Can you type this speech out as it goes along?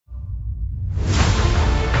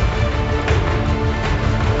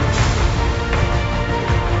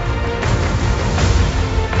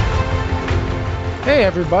Hey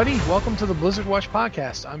everybody, welcome to the Blizzard Watch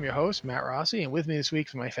podcast. I'm your host, Matt Rossi, and with me this week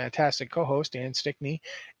is my fantastic co-host, Ann Stickney.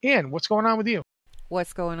 Ann, what's going on with you?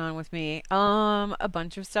 What's going on with me? A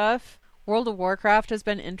bunch of stuff. World of Warcraft has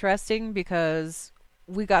been interesting because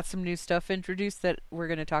we got some new stuff introduced that we're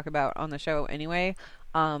going to talk about on the show anyway.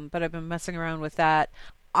 But I've been messing around with that.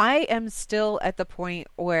 I am still at the point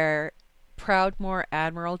where Proudmoore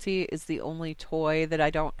Admiralty is the only toy that I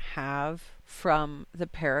don't have from the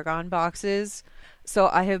Paragon boxes. So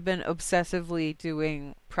I have been obsessively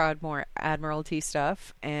doing Proudmoore Admiralty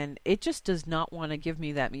stuff, and it just does not want to give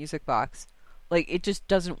me that music box. Like, it just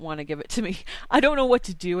doesn't want to give it to me. I don't know what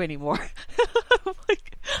to do anymore.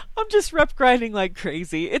 Like, I'm just rep grinding like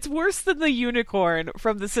crazy. It's worse than the unicorn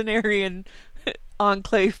from the Cenarian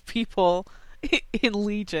Enclave people in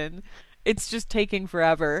Legion. It's just taking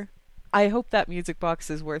forever. I hope that music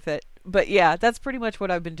box is worth it. But yeah, that's pretty much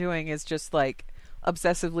what I've been doing, is just like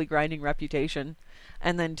obsessively grinding reputation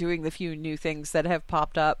and then doing the few new things that have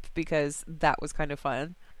popped up because that was kind of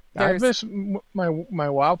fun. I've There's missed my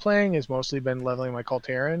WoW playing has mostly been leveling my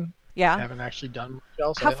Coltarian. I Yeah. haven't actually done much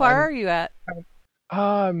else. How far are you at?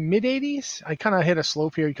 I'm mid 80s. I kind of hit a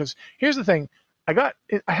slope here because here's the thing. I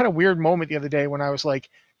had a weird moment the other day when I was like,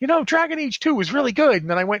 Dragon Age 2 was really good, and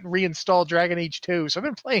then I went and reinstalled Dragon Age 2, so I've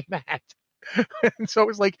been playing that. And so it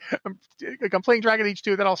was like I'm playing Dragon Age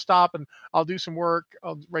 2, then I'll stop and I'll do some work,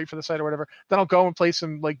 I'll write for the site or whatever. Then I'll go and play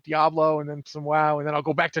some like Diablo and then some WoW, and then I'll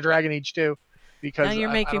go back to Dragon Age 2 Now because you're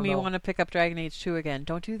I making don't me know. want to pick up Dragon Age 2 again.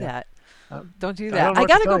 Don't do Yeah. that. Don't do I that. don't know I what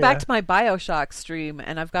to gotta tell go back you. to my Bioshock stream,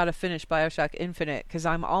 and I've got to finish Bioshock Infinite because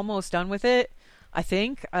I'm almost done with it. I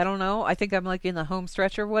think. I don't know. I think I'm like in the home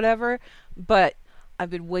stretch or whatever. But I've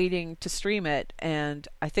been waiting to stream it, and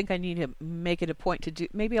I think I need to make it a point to do.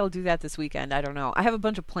 Maybe I'll do that this weekend. I don't know. I have a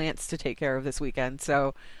bunch of plants to take care of this weekend,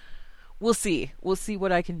 so we'll see. We'll see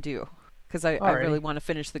what I can do because I really Alrighty. want to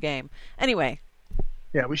finish the game. Anyway,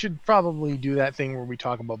 Yeah, we should probably do that thing where we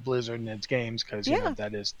talk about Blizzard and its games because yeah,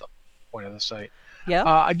 that is the point of the site. yeah.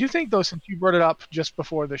 I do think though, since you brought it up just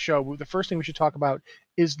before the show, the first thing we should talk about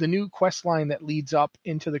is the new quest line that leads up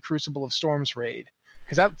into the Crucible of Storms raid,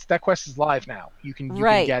 because that quest is live now. You can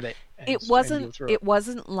Right. get it It and go wasn't through it. it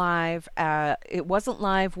wasn't live when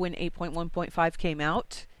 8.1.5 came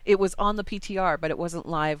out. It was on the PTR, but it wasn't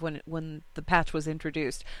live when the patch was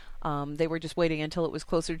introduced. They were just waiting until it was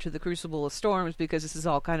closer to the Crucible of Storms because this is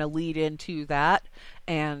all kind of lead into that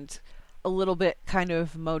and a little bit kind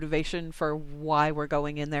of motivation for why we're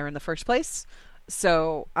going in there in the first place.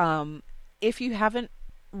 So, if you haven't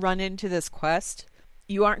run into this quest,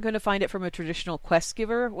 you aren't going to find it from a traditional quest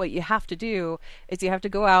giver. What you have to do is you have to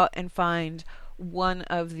go out and find one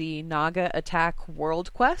of the Naga Attack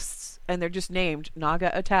world quests, and they're just named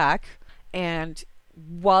Naga Attack. And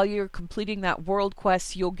while you're completing that world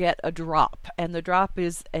quest, you'll get a drop, and the drop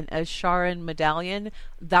is an Asharan medallion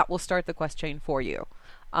that will start the quest chain for you.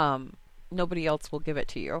 Nobody else will give it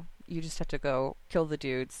to you. You just have to go kill the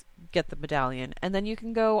dudes, get the medallion, and then you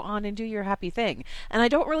can go on and do your happy thing. And I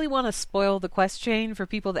don't really want to spoil the quest chain for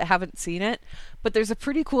people that haven't seen it, but there's a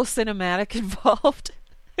pretty cool cinematic involved.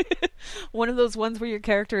 One of those ones where your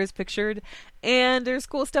character is pictured, and there's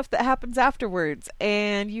cool stuff that happens afterwards,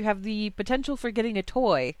 and you have the potential for getting a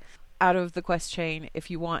toy out of the quest chain if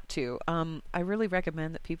you want to. I really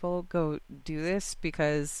recommend that people go do this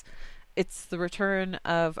because it's the return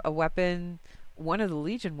of a weapon, one of the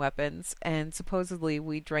Legion weapons, and supposedly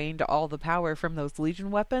we drained all the power from those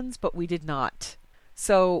Legion weapons, but we did not.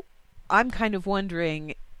 So I'm kind of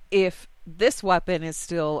wondering if this weapon is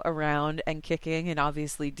still around and kicking and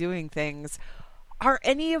obviously doing things. Are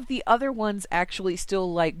any of the other ones actually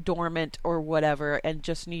still like dormant or whatever and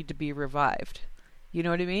just need to be revived? You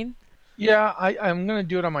know what I mean? Yeah, I'm gonna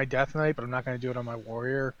do it on my Death Knight, but I'm not gonna do it on my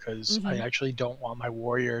Warrior because I Mm-hmm. actually don't want my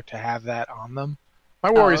Warrior to have that on them.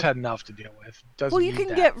 My Warrior's Oh, had enough to deal with. well, Doesn't you need can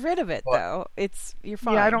that. get rid of it But though. You're yeah,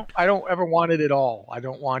 fine. I don't ever want it at all. I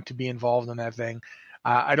don't want to be involved in that thing.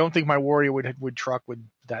 I don't think my Warrior would truck with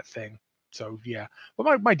that thing. So yeah,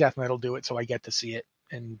 but my Death Knight will do it, so I get to see it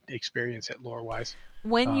and experience it lore wise.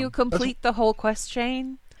 When you That's complete the whole quest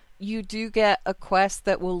chain, you do get a quest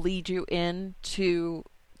that will lead you in to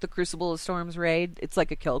the Crucible of Storms raid. It's like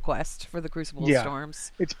a kill quest for the Crucible of Yeah,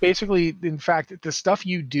 Storms. it's basically, in fact, the stuff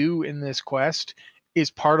you do in this quest is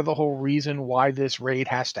part of the whole reason why this raid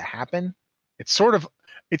has to happen. It's sort of,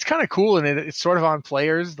 it's kind of cool, and it's sort of on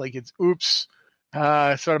players. Like it's, oops,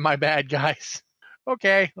 sort of my bad, guys.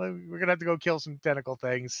 Okay, we're gonna have to go kill some tentacle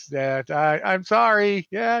things. That I'm sorry.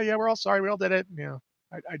 Yeah, we're all sorry. We all did it.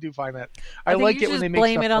 I do find that I I think like you it when just they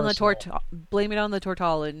make stuff personal. blame it on the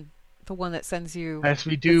Tortallin. the one that sends you. As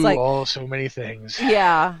we It's do like, so many things.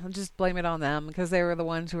 yeah, just blame it on them because they were the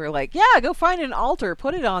ones who were like, yeah, go find an altar,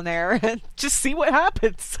 put it on there, and just see what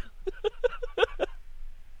happens.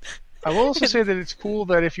 I will also say that it's cool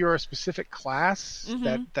that if you're a specific class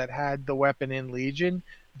Mm-hmm. that had the weapon in Legion,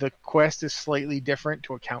 the quest is slightly different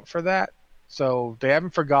to account for that. So they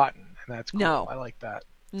haven't forgotten, and that's cool. No. I like that.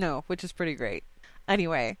 No, which is pretty great.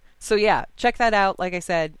 Anyway, so yeah, check that out. Like I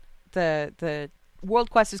said, the world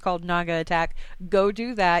quest is called Naga Attack. Go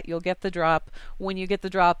do that. You'll get the drop. When you get the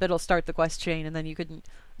drop, it'll start the quest chain, and then you can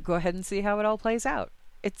go ahead and see how it all plays out.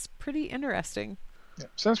 It's pretty interesting. Yeah.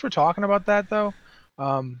 Since we're talking about that, though,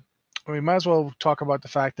 we might as well talk about the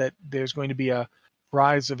fact that there's going to be a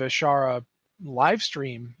Rise of Ashara live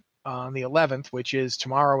stream on the 11th, which is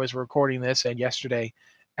tomorrow as we're recording this, and yesterday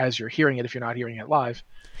as you're hearing it if you're not hearing it live.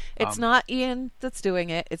 It's not Ian that's doing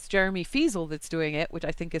it. It's Jeremy Fiesel that's doing it, which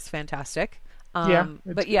I think is fantastic.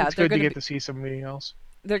 But yeah, it's good to get to see somebody else.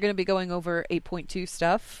 They're going to be going over 8.2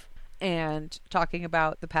 stuff and talking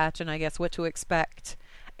about the patch and I guess what to expect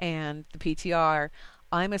and the PTR.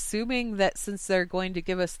 I'm assuming that since they're going to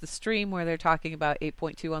give us the stream where they're talking about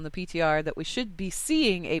 8.2 on the PTR, that we should be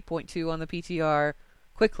seeing 8.2 on the PTR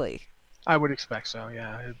quickly. I would expect so,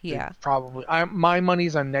 yeah. Yeah. Probably. My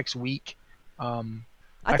money's on next week. I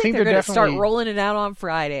think they're going to start rolling it out on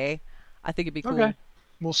Friday. I think it'd be cool. Okay.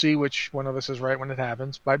 We'll see which one of us is right when it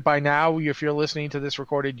happens. But by now, if you're listening to this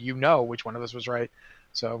recorded, you know which one of us was right.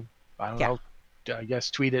 So, I don't know. I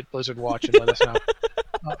guess tweet it, Blizzard Watch, and let us know.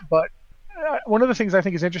 But one of the things I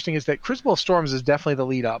think is interesting is that Crucible of Storms is definitely the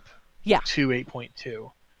lead up to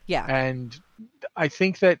 8.2. Yeah. And I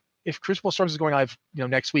think that if Crucible of Storms is going live,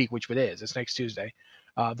 next week, which it is, it's next Tuesday,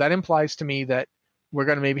 that implies to me that we're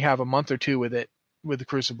going to maybe have a month or two with it, with the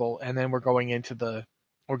Crucible, and then we're going into the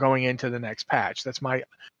next patch. That's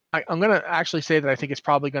I'm going to actually say that I think it's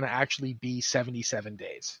probably going to actually be 77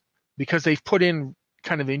 days because they've put in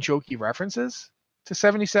kind of in-jokey references to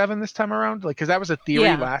 77 this time around, because that was a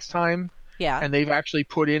theory last time. Yeah. And they've actually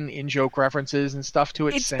put in-joke references and stuff to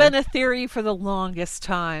it. It's been a theory for the longest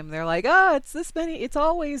time. They're like, it's this many. It's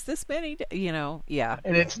always this many. Yeah.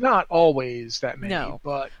 And it's not always that many. No.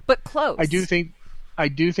 But close. I do think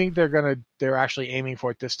they're actually aiming for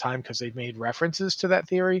it this time because they've made references to that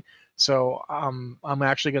theory. So I'm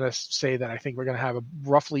actually going to say that I think we're going to have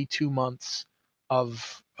roughly 2 months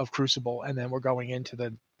of Crucible, and then we're going into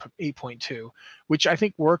the 8.2, which I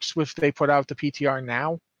think works with they put out the PTR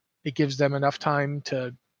now. It gives them enough time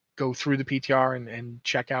to go through the PTR and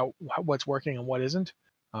check out what's working and what isn't.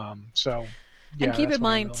 And keep in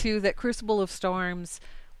mind, too, that Crucible of Storms,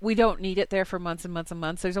 we don't need it there for months and months and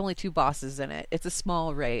months. There's only 2 bosses in it. It's a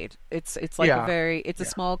small raid. It's like a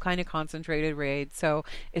small kind of concentrated raid. So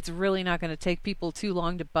it's really not going to take people too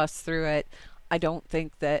long to bust through it. I don't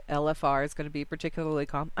think that LFR is going to be particularly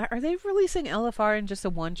Are they releasing LFR in just a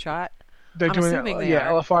one shot? They're doing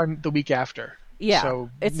LFR the week after. Yeah, so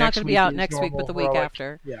it's not going to be out next week, but the week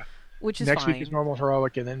after. Yeah, which is next fine. week is normal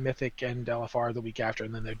heroic, and then mythic and LFR the week after,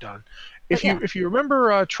 and then they're done. If you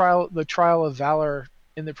remember the trial of Valor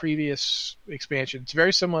in the previous expansion, it's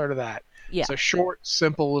very similar to that. Yeah, it's a short,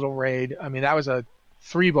 simple little raid. I mean, that was a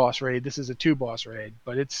 3-boss raid. This is a 2-boss raid,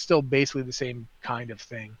 but it's still basically the same kind of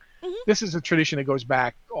thing. Mm-hmm. This is a tradition that goes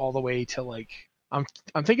back all the way to I'm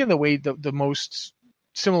thinking the most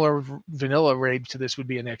similar vanilla raid to this would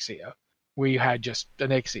be Onyxia, where you had just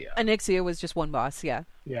Onyxia. Onyxia was just one boss, yeah.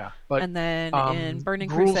 Yeah, but and then in Burning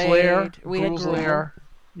Gruul's Crusade, Lair, we had Gruul's Lair.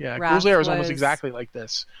 Yeah, Wrath Gruul's Lair was almost exactly like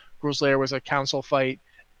this. Gruul's Lair was a council fight,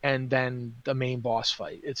 and then the main boss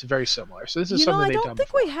fight. It's very similar. So this is something they've done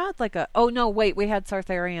before. I don't think we had we had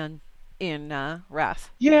Sartharion in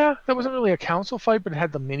Wrath. Yeah, that wasn't really a council fight, but it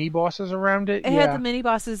had the mini bosses around it. It had the mini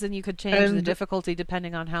bosses, and you could change the difficulty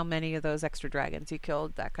depending on how many of those extra dragons you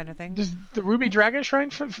killed, that kind of thing. Does the Ruby Dragon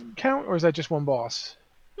Shrine count, or is that just one boss?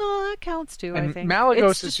 No, that counts too, I think.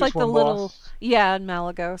 Malagos is just like one boss. Yeah, and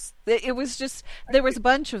Malagos. It was just, there was a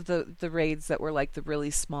bunch of the raids that were like the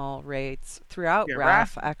really small raids throughout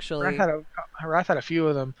Wrath, actually. Wrath had a few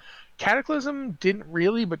of them. Cataclysm didn't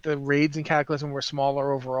really, but the raids in Cataclysm were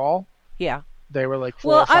smaller overall. Yeah. They were like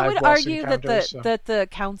 4 or 5 I would argue that the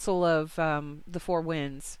Council of the Four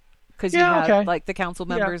Winds, because you had like the council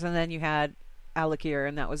members, and then you had Alakir,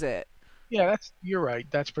 and that was it. Yeah, you're right.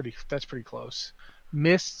 That's pretty close.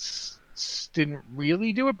 Mists didn't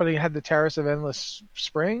really do it, but they had the Terrace of Endless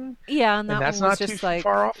Spring. Yeah, and that's one was not just too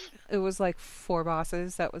far off. It was like 4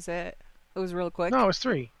 bosses. That was it. It was real quick. No, it was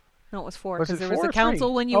 3. No, it was 4, because there was the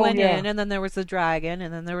council when you went in, and then there was the dragon,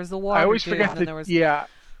 and then there was the water. I always forget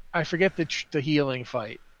I forget the healing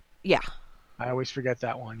fight. Yeah. I always forget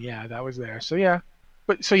that one. Yeah, that was there. So yeah.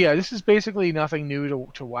 But so yeah, this is basically nothing new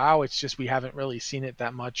to WoW. It's just we haven't really seen it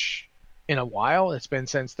that much in a while. It's been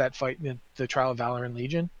since that fight in the Trial of Valor and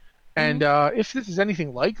Legion. Hmm. And if this is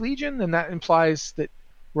anything like Legion, then that implies that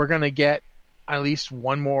we're going to get at least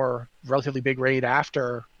one more relatively big raid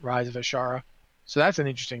after Rise of Ashara. So that's an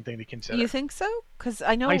interesting thing to You consider. think so? Because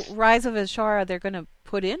I I know th- Rise of Ashara, they're going to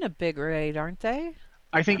put in a big raid, aren't they?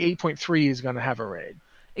 I think 8.3 is going to have a raid.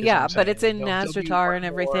 Is what Yeah, I'm but it's saying. Like in they'll do Nazjatar one and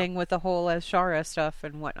more. everything with the whole Ashara stuff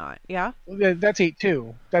and whatnot. Yeah? Well, that's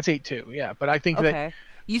 8.2. That's 8.2. Yeah, but I think that Okay.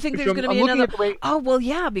 You think if there's going to I'm be looking another? at the way. Oh, well,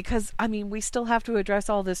 yeah, because I mean, we still have to address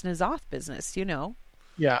all this N'Zoth business, you know.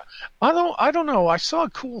 Yeah, I don't know. I saw a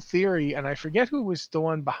cool theory, and I forget who was the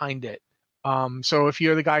one behind it. So if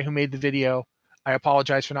you're the guy who made the video, I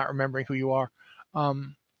apologize for not remembering who you are.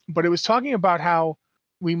 But it was talking about how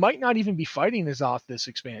we might not even be fighting N'Zoth this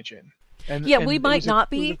expansion, and Yeah, we and it might was a not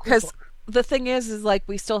it was be a cool because thought. the thing is like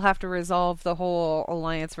we still have to resolve the whole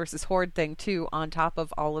Alliance versus Horde thing too, on top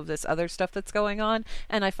of all of this other stuff that's going on.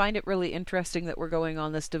 And I find it really interesting that we're going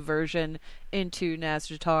on this diversion into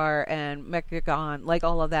Nazjatar and Mechagon, like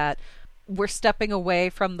all of that. We're stepping away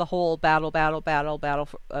from the whole battle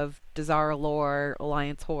of Dazara lore,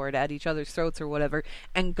 Alliance Horde at each other's throats or whatever,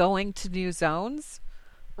 and going to new zones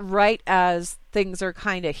right as things are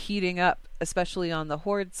kind of heating up, especially on the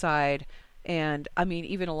Horde side. And I mean,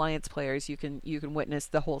 even Alliance players, you can witness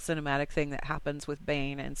the whole cinematic thing that happens with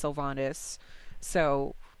Bane and Sylvanas.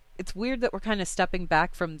 So it's weird that we're kind of stepping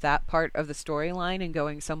back from that part of the storyline and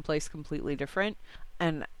going someplace completely different.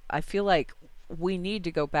 And I feel like we need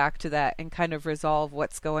to go back to that and kind of resolve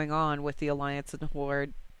what's going on with the Alliance and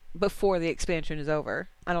Horde before the expansion is over.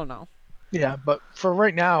 I don't know. Yeah, but for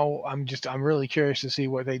right now, I'm really curious to see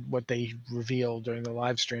what they reveal during the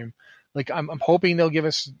live stream. Like I'm hoping they'll give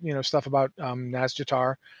us stuff about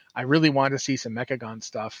Nazjatar. I really want to see some Mechagon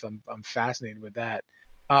stuff. I'm fascinated with that.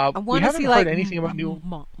 I We want to haven't see heard like anything about new.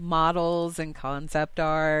 models and concept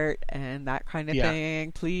art and that kind of Yeah,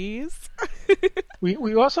 thing, please.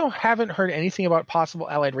 we also haven't heard anything about possible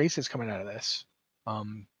allied races coming out of this.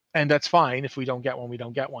 And that's fine if we don't get one. We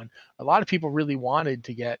don't get one. A lot of people really wanted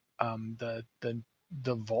to get the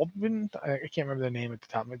Vulpin. I can't remember the name at the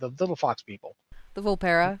top. The little fox people. The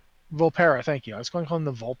Volpera. Volpera. Thank you. I was going to call them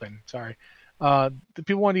the Vulpin. Sorry. The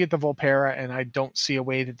people wanted to get the Volpera, and I don't see a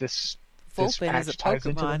way that this Vulpin is a patch ties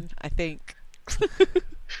into them. Pokemon, I think.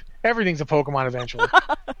 Everything's a Pokemon eventually.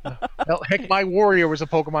 Hell, heck, my warrior was a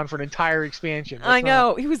Pokemon for an entire expansion. I Let's not.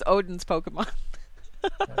 know he was Odin's Pokemon.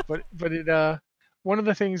 But it one of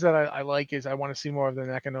the things that I like is I want to see more of the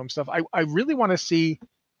Necronome stuff. I really want to see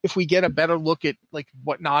if we get a better look at like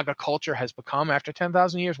what Naga culture has become after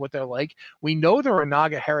 10,000 years, what they're like. We know there are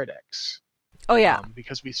Naga heretics Oh yeah.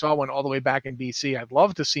 because we saw one all the way back in BC. I'd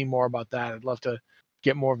love to see more about that. I'd love to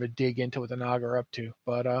get more of a dig into what the Naga are up to.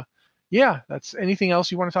 But yeah, that's anything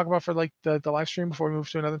else you want to talk about for like the live stream before we move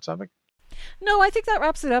to another subject? No, I think that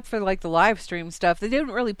wraps it up for like the live stream stuff. They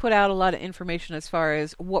didn't really put out a lot of information as far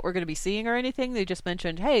as what we're going to be seeing or anything. They just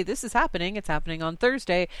mentioned, "Hey, this is happening. It's happening on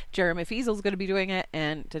Thursday. Jeremy Fiesel's going to be doing it."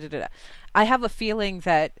 And da da da. I have a feeling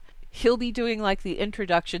that he'll be doing like the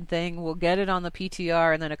introduction thing. We'll get it on the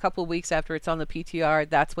PTR, and then a couple of weeks after it's on the PTR,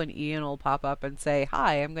 that's when Ian will pop up and say,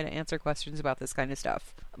 "Hi, I'm going to answer questions about this kind of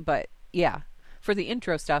stuff." But yeah, for the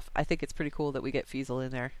intro stuff, I think it's pretty cool that we get Fiesel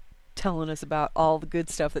in there telling us about all the good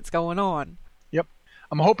stuff that's going on. Yep.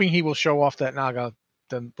 I'm hoping he will show off that Naga,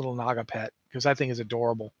 the little Naga pet, because that thing is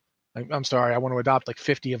adorable. I'm sorry, I want to adopt like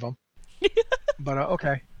 50 of them. But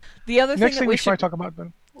okay. The other thing Next that thing we we should probably should talk about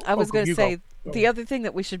then. I Oh, was going to you go. say the other thing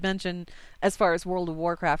that we should mention as far as World of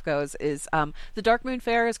Warcraft goes is the Dark Moon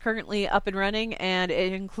Fair is currently up and running and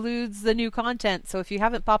it includes the new content. So if you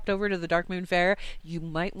haven't popped over to the Dark Moon Fair, you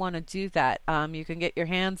might want to do that. You can get your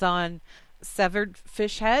hands on severed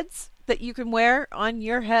fish heads that you can wear on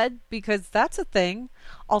your head because that's a thing.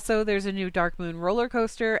 Also, there's a new Dark Moon roller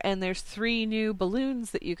coaster and there's 3 new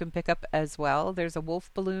balloons that you can pick up as well. There's a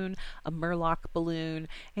wolf balloon, a murloc balloon,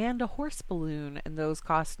 and a horse balloon, and those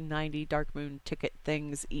cost 90 Dark Moon ticket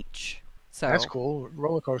things each. That's So, cool.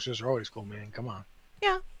 Roller coasters are always cool, man. Come on.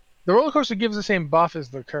 yeah. The roller coaster gives the same buff as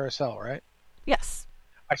the carousel, right? Yes.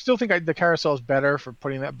 I still think the carousel is better for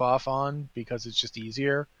putting that buff on because it's just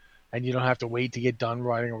easier, and you don't have to wait to get done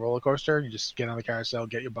riding a roller coaster. You just get on the carousel,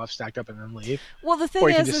 get your buff stacked up, and then leave. Well, the Or thing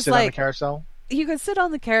you can just is sit on the like carousel. you can sit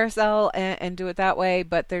on the carousel and do it that way,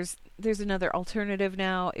 but there's another alternative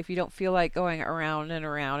now. If you don't feel like going around and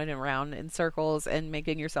around and around in circles and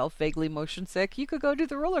making yourself vaguely motion sick, you could go to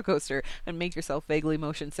the roller coaster and make yourself vaguely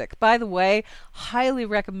motion sick. By the way, highly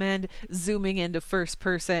recommend zooming into first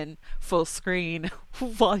person full screen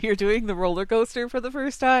while you're doing the roller coaster for the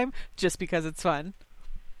first time, just because it's fun.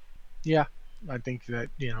 Yeah, I think that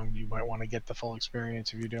you might want to get the full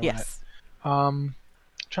experience if you're doing it. Yes. Trying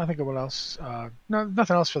to think of what else. No,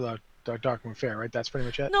 nothing else for the Dark Moon Fair, right? That's pretty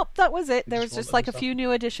much it. Nope, that was it. We There just was rolled just other like a stuff. few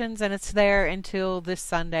new additions, and it's there until this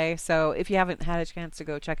Sunday. So if you haven't had a chance to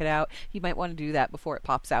go check it out, you might want to do that before it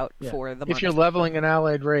pops out Yeah. for the If you're month. leveling an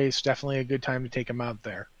allied race, definitely a good time to take them out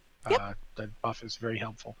there. Yep. The buff is very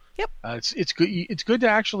helpful. Yep. It's good. It's good to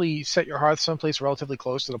actually set your hearth someplace relatively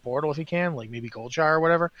close to the portal if you can, like maybe Goldshire or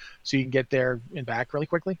whatever, so you can get there and back really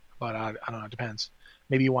quickly. But I don't know. It depends.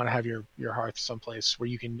 Maybe you want to have your hearth someplace where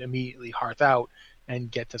you can immediately hearth out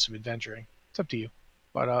and get to some adventuring. It's up to you.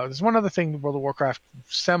 But there's one other thing World of Warcraft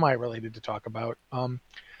semi-related to talk about.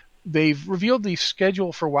 They've revealed the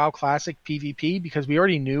schedule for WoW Classic PvP because we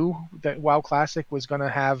already knew that WoW Classic was going to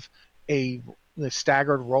have the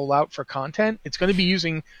staggered rollout for content. It's going to be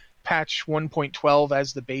using patch 1.12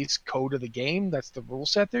 as the base code of the game. That's the rule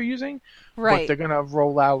set they're using. But Right. they're going to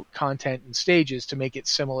roll out content in stages to make it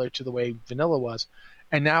similar to the way vanilla was.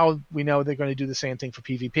 And now we know they're going to do the same thing for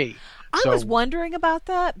PvP. I So was wondering about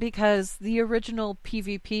that because the original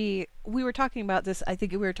PvP, we were talking about this, I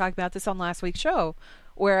think we were talking about this on last week's show,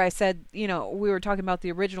 where I said, we were talking about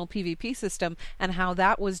the original PvP system and how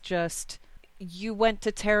that was just you went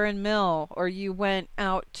to Terran Mill or you went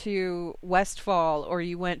out to Westfall or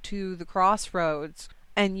you went to the Crossroads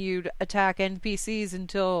and you'd attack NPCs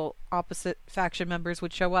until opposite faction members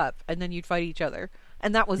would show up and then you'd fight each other.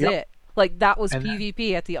 And that was Yep. it. Like that was And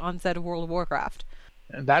PvP at the onset of World of Warcraft.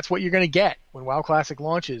 and that's what you're going to get when WoW Classic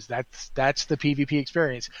launches. That's the PvP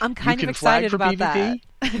experience. I'm kind You of can flag excited for about PvP.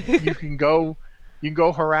 that. You can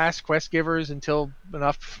go harass quest givers until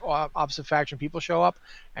enough opposite faction people show up,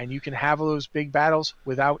 and you can have those big battles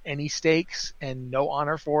without any stakes and no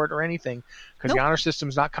honor for it or anything, because Nope. the honor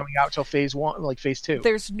system's not coming out till phase 1, like phase 2.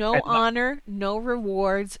 There's no And honor, no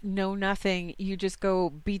rewards, no nothing. You just go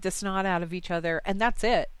beat the snot out of each other, and that's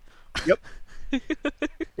it. Yep.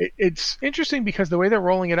 It's interesting because the way they're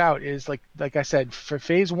rolling it out is like I said, for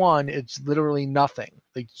phase 1, it's literally nothing.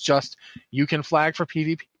 Like just you can flag for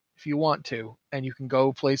PvP if you want to, and you can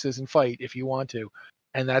go places and fight if you want to,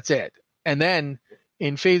 and that's it. And then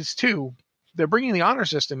in phase 2, they're bringing the honor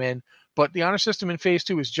system in, but the honor system in phase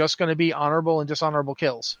 2 is just going to be honorable and dishonorable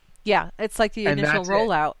kills. Yeah, it's like the And initial that's it.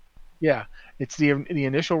 rollout. Yeah, it's the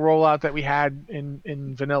initial rollout that we had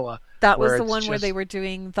in vanilla. That was where the it's one where just- they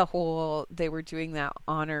were doing that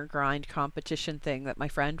honor grind competition thing that my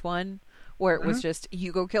friend won, where it was just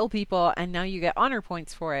you go kill people and now you get honor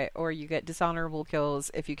points for it, or you get dishonorable kills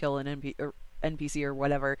if you kill an NPC or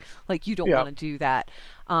whatever. Like you don't Yeah. want to do that.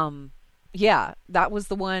 Yeah, that was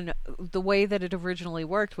the one. The way that it originally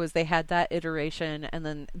worked was they had that iteration and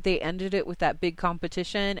then they ended it with that big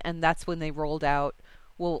competition, and that's when they rolled out.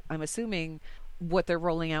 Well, I'm assuming what they're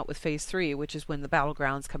rolling out with phase 3, which is when the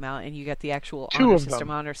battlegrounds come out and you get the actual Two of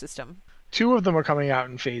them. honor system. 2 of them are coming out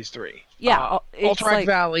in phase 3. Yeah, it's Ultrak like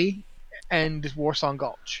Valley and Warsong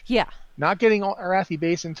Gulch. yeah, Not getting Arathi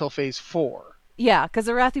Base until phase 4. yeah, because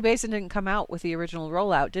Arathi Basin didn't come out with the original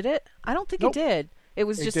rollout, did it? I don't think Nope. it did. It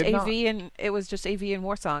was It just did AV not. and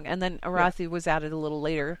Warsong, and then Arathi was added a little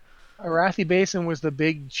later. Arathi Basin was the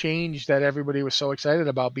big change that everybody was so excited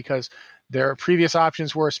about because their previous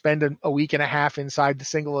options were spend a week and a half inside the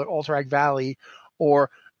single Ultrak Valley or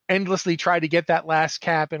endlessly try to get that last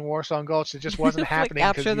cap in Warsong Gulch. It just wasn't Like happening.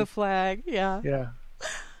 'cause capture the flag. Yeah. Yeah.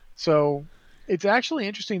 So it's actually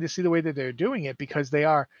interesting to see the way that they're doing it because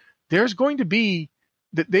there's going to be,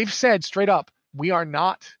 they've said straight up, we are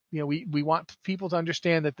not, we want people to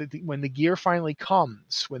understand that when the gear finally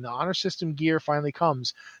comes, when the honor system gear finally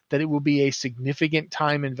comes, that it will be a significant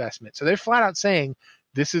time investment. So they're flat out saying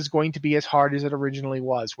this is going to be as hard as it originally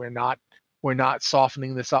was. We're not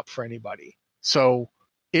softening this up for anybody. So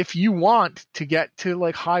if you want to get to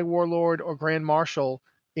like High Warlord or Grand Marshal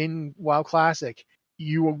in WoW Classic,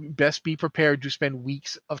 you will best be prepared to spend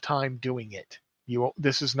weeks of time doing it.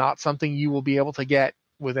 This is not something you will be able to get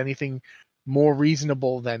with anything more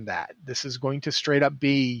reasonable than that. This is going to straight up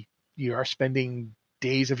be you are spending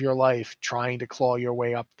days of your life trying to claw your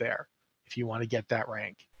way up there if you want to get that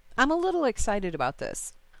rank. I'm a little excited about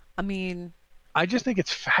this. I mean, I just think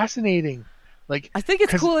it's fascinating. Like I think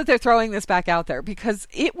it's 'cause- cool that they're throwing this back out there because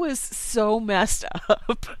it was so messed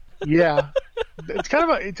up. Yeah, it's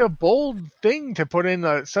it's a bold thing to put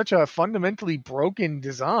in such a fundamentally broken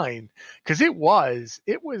design because it was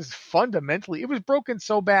fundamentally, it was broken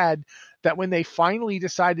so bad that when they finally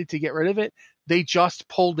decided to get rid of it, they just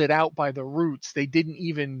pulled it out by the roots. They didn't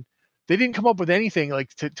come up with anything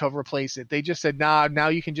like to replace it. They just said, nah, now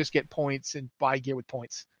you can just get points and buy gear with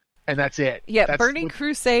points. and that's it. Yeah, That's Burning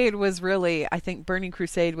Crusade was really. I think Burning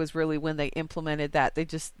Crusade was really when they implemented that. They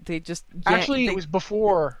just actually it was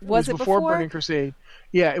before. It Was was it before before? Burning Crusade.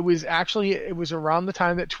 Yeah, it was around the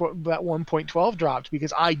time that that 1.12 dropped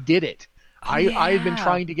because I did it. Oh I had been yeah,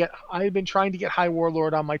 trying to get High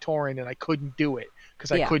Warlord on my torrent and I couldn't do it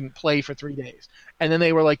because I yeah. couldn't play for 3 days. And then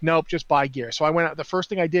they were like, nope, just buy gear. So I went out. The first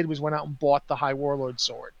thing I did was went out and bought the High Warlord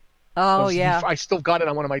sword. Oh yeah. I still got it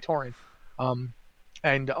on one of my torrent. Um,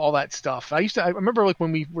 and all that stuff. I remember like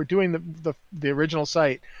when we were doing the original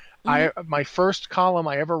site, Hmm. my first column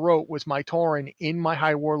I ever wrote was my Tauren in my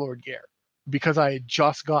High Warlord gear because I had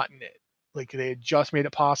just gotten it. Like they had just made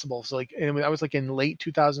it possible. So like, and I was like in late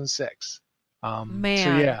 2006. So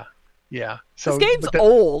Man, yeah, yeah. this So, game's but that,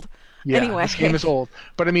 old. yeah, Anyway. this game is old.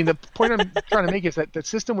 But I mean, the point I'm trying to make is that the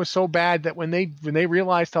system was so bad that when they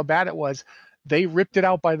realized how bad it was, they ripped it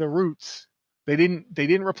out by the roots. They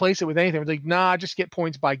didn't replace it with anything. It was like, nah, just get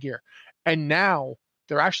points by gear. And now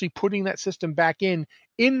they're actually putting that system back in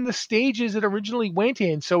the stages it originally went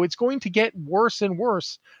in. So it's going to get worse and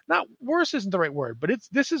worse. Not worse isn't the right word, but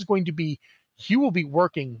this is going to be you will be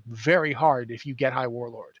working very hard if you get High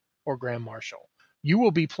Warlord or Grand Marshal. You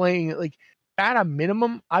will be playing like at a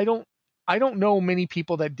minimum. I don't know many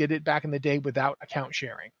people that did it back in the day without account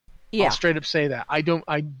sharing. I'll Yeah. straight up say that.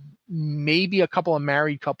 I maybe a couple of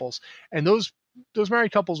married couples, and those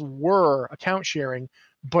married couples were account sharing,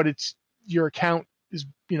 but it's your account is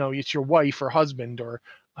it's your wife or husband or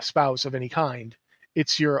a spouse of any kind.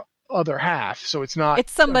 It's your other half, so it's not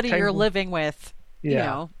It's somebody you're technically living with, you yeah.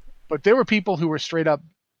 know. But there were people who were straight up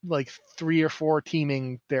like 3 or 4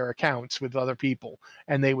 teaming their accounts with other people,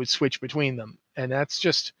 and they would switch between them, and that's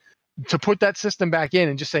just to put that system back in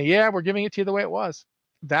and just say, yeah, we're giving it to you the way it was.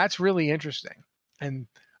 That's really interesting. And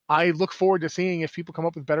I look forward to seeing if people come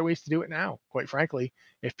up with better ways to do it now, quite frankly.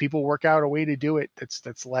 If people work out a way to do it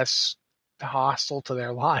that's less hostile to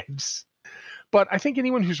their lives. But I think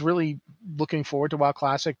anyone who's really looking forward to WoW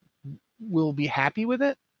Classic will be happy with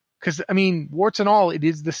it. Because, I mean, warts and all, it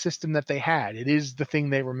is the system that they had. It is the thing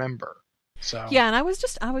they remember. So, Yeah, and I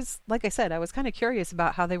was like I said, I was kind of curious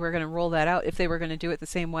about how they were going to roll that out, if they were going to do it the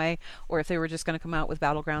same way or if they were just going to come out with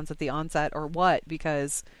Battlegrounds at the onset or what,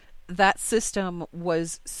 because that system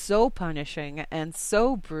was so punishing and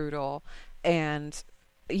so brutal. And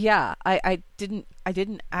yeah, I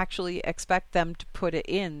didn't actually expect them to put it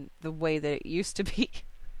in the way that it used to be.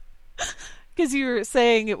 Because you were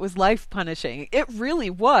saying it was life punishing. It really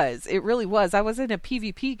was. It really was. I was in a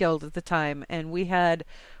PvP guild at the time, and we had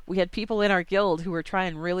people in our guild who were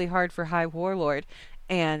trying really hard for High Warlord,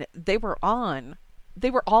 and they were on.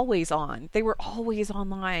 They were always on. They were always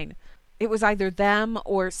online. It was either them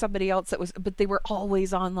or somebody else that was, but they were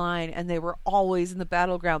always online and they were always in the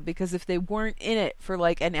battleground, because if they weren't in it for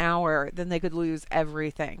like an hour, then they could lose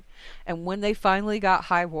everything. And when they finally got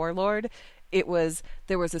High Warlord, there was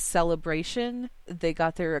a celebration. They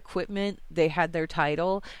got their equipment, they had their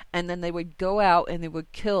title, and then they would go out and they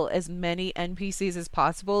would kill as many NPCs as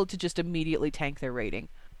possible to just immediately tank their rating.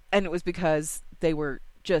 And it was because they were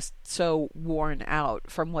just so worn out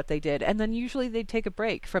from what they did. And then usually they'd take a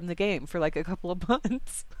break from the game for like a couple of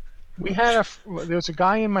months. there was a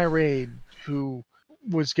guy in my raid who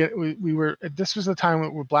we were, this was the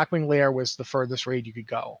time where Blackwing Lair was the furthest raid you could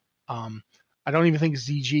go. I don't even think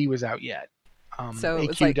ZG was out yet. So it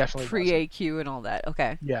was AQ like definitely pre wasn't. AQ and all that.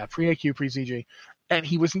 Okay. Yeah, pre AQ, pre ZG, and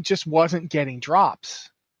he wasn't getting drops,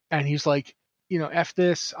 and he's like, f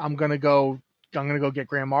this, I'm gonna go get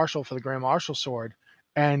Grand Marshal for the Grand Marshal sword,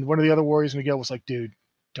 and one of the other warriors in the guild was like, dude,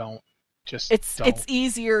 don't, just don't. It's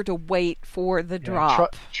easier to wait for the Yeah,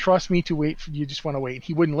 drop. trust me to wait. You just want to wait.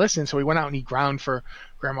 He wouldn't listen, so he went out and he ground for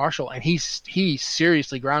Grand Marshal, and he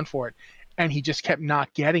seriously ground for it, and he just kept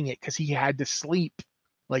not getting it because he had to sleep.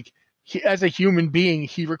 Like as a human being,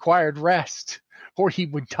 he required rest, or he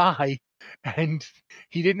would die, and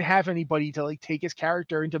he didn't have anybody to like take his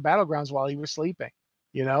character into battlegrounds while he was sleeping.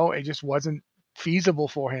 It just wasn't feasible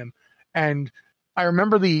for him. And I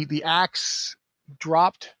remember the axe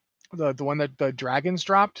dropped. The one that the dragons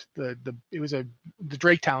dropped, it was the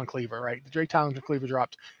Drake Talon Cleaver, right? The Drake Talon Cleaver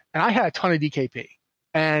dropped, and I had a ton of DKP,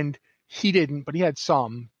 and he didn't, but he had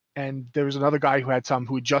some, and there was another guy who had some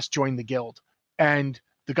who had just joined the guild, and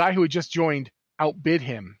the guy who had just joined outbid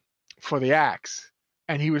him for the axe,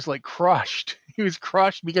 and he was like crushed. He was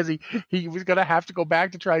crushed because he was gonna have to go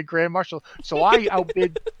back to try Grand Marshal. So I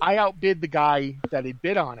outbid the guy that had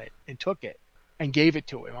bid on it and took it and gave it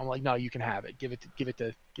to him. I'm like, no, you can have it. Give it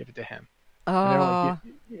to him. And they're like,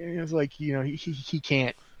 it was like, he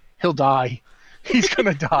can't. He'll die. He's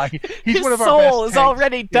gonna die. He's His one of our best soul is tanks.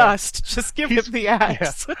 already Yeah. dust. Just give him He's the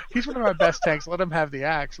axe. yeah. He's one of our best tanks. Let him have the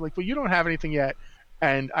axe. Like, but you don't have anything yet.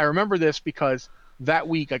 And I remember this because that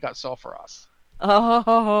week I got Sulfuros.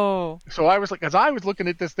 Oh, So I was like, as I was looking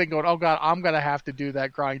at this thing, going, "Oh God, I'm gonna have to do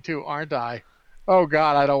that grind too, aren't I? Oh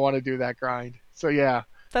God, I don't want to do that grind." So yeah,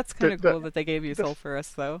 that's kind of the- cool that they gave you the-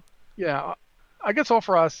 Sulfuras, though. yeah, I get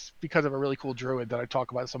Sulfuros because of a really cool druid that I talk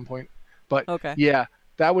about at some point. But Okay. yeah,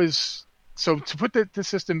 that was so to put the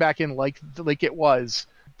system back in like it was.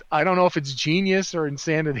 I don't know if it's genius or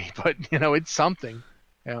insanity, but it's something.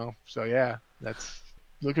 So yeah, that's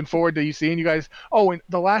looking forward to seeing you guys. Oh, and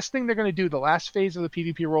the last thing they're going to do, the last phase of the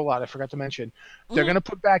PvP rollout, I forgot to mention, they're going to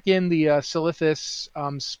put back in the Silithus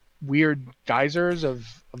weird geysers of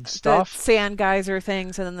The stuff. sand geyser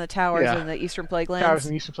things, and then the towers Yeah. in the Eastern Towers Plaguelands. in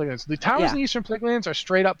the Eastern Plaguelands. The towers Yeah. in the Eastern Plaguelands are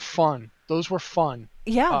straight up fun. Those were fun.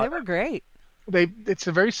 Yeah, they were great. It's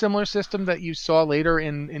a very similar system that you saw later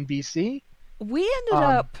in BC. We ended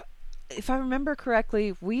up, if I remember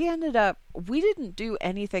correctly, we didn't do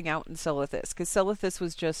anything out in Silithus because Silithus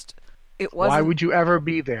was just, it wasn't. Why would you ever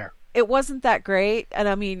be there? It wasn't that great, and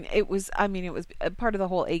it was a part of the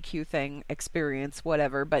whole AQ thing experience,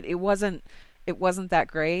 whatever. But it wasn't that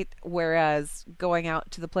great. Whereas going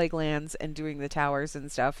out to the Plaguelands and doing the towers and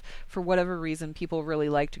stuff, for whatever reason, people really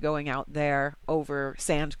liked going out there over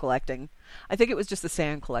sand collecting. I think it was just the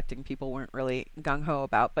sand collecting people weren't really gung ho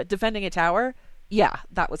about. But defending a tower, yeah,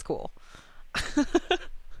 that was cool.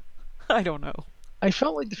 I don't know. I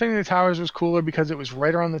felt like defending the towers was cooler because it was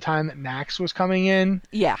right around the time that Nax was coming in,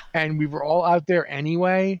 Yeah, and we were all out there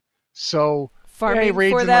anyway. So farming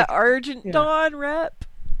raids for in, that like, Argent yeah. Dawn rep.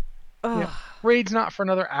 Ugh. Yeah. Raid's not for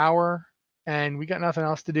another hour, and we got nothing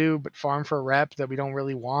else to do but farm for a rep that we don't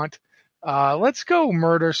really want. Let's go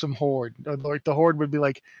murder some Horde. Like the Horde would be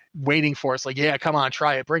like waiting for us, like, yeah, come on,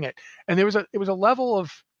 try it, bring it. And it was a level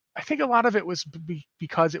of, I think a lot of it was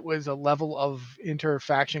because it was a level of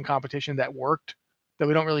inter-faction competition that worked, that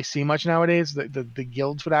we don't really see much nowadays. The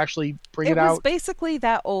guilds would actually bring it It was out. basically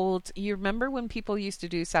that old. You remember when people used to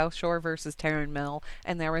do South Shore versus Terran Mill,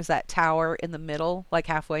 and there was that tower in the middle, like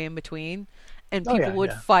halfway in between, and Oh, people yeah, would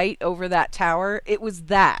yeah. fight over that tower. It was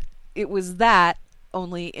that. It was that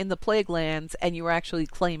only in the Plaguelands, and you were actually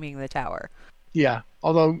claiming the tower. Yeah,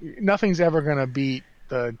 although nothing's ever going to beat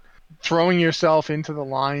the throwing yourself into the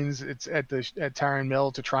lines. It's at Terran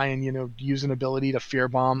Mill to try and use an ability to fear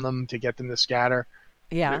bomb them to get them to scatter.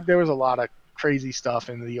 Yeah. There was a lot of crazy stuff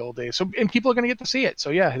in the old days. So, and people are going to get to see it. So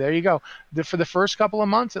yeah, there you go. For the first couple of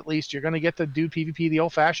months at least, you're going to get to do PvP the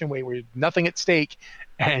old-fashioned way, where nothing at stake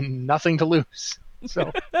and nothing to lose.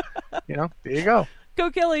 So, there you go. Go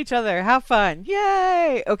kill each other. Have fun.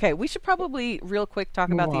 Yay! Okay, we should probably real quick talk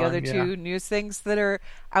about Move the other on, two yeah. news things that are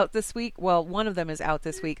out this week. Well, one of them is out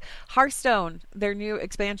this week. Hearthstone, their new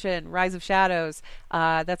expansion, Rise of Shadows.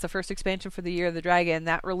 That's the first expansion for the Year of the Dragon.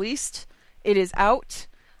 That released. It is out.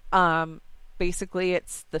 Basically,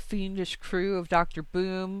 it's the fiendish crew of Dr.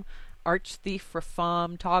 Boom, Archthief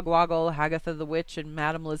Rafam, Togwaggle, Hagatha the Witch, and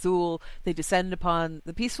Madame Lazul. They descend upon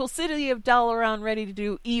the peaceful city of Dalaran, ready to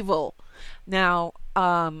do evil. Now,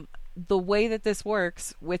 the way that this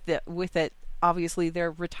works with it, obviously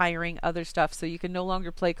they're retiring other stuff, so you can no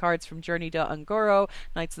longer play cards from Journey to Ungoro,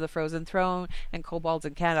 Knights of the Frozen Throne, and Kobolds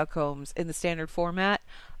and Catacombs in the standard format.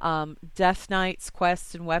 Death Knights,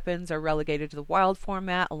 quests, and weapons are relegated to the wild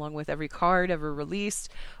format, along with every card ever released.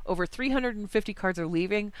 Over 350 cards are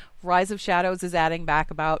leaving. Rise of Shadows is adding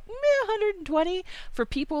back about 120. For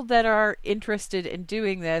people that are interested in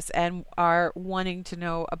doing this and are wanting to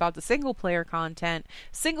know about the single player content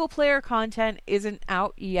isn't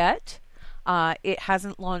out yet. It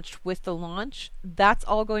hasn't launched with the launch. That's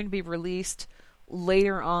all going to be released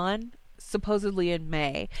later on, supposedly in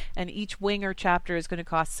May. And each wing or chapter is going to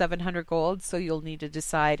cost 700 gold, so you'll need to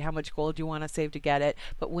decide how much gold you want to save to get it.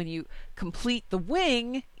 But when you complete the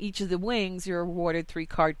wing, each of the wings, you're awarded 3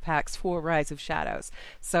 card packs for Rise of Shadows.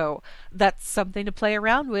 So that's something to play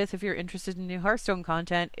around with if you're interested in new Hearthstone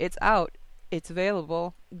content. It's out. It's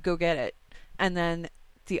available. Go get it. And then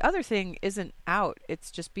the other thing isn't out.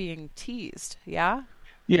 It's just being teased. Yeah?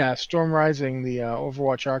 Yeah, Storm Rising, the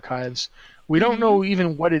Overwatch archives. We don't know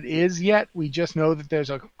even what it is yet. We just know that there's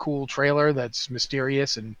a cool trailer that's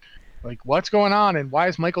mysterious and like, what's going on? And why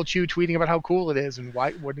is Michael Chu tweeting about how cool it is? And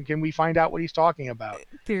when can we find out what he's talking about?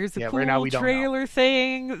 There's a Yeah, cool right now we don't know. trailer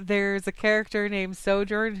thing. There's a character named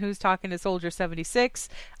Sojourn who's talking to Soldier 76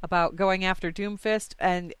 about going after Doomfist,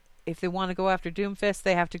 and if they want to go after Doomfist,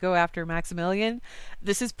 they have to go after Maximilian.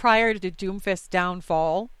 This is prior to Doomfist's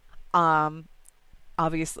downfall.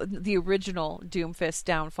 obviously the original Doomfist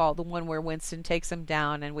downfall, the one where Winston takes him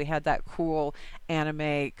down, and we had that cool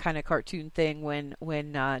anime kind of cartoon thing when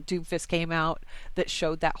Doomfist came out that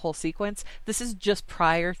showed that whole sequence. This is just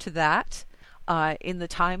prior to that in the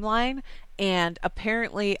timeline. And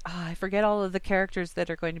apparently, I forget all of the characters that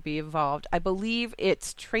are going to be involved. I believe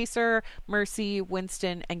it's Tracer, Mercy,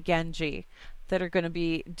 Winston, and Genji that are going to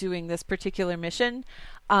be doing this particular mission.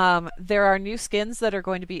 There are new skins that are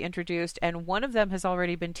going to be introduced, and one of them has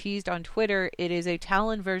already been teased on Twitter. It is a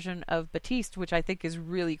Talon version of Batiste, which I think is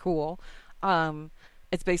really cool.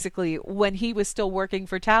 It's basically when he was still working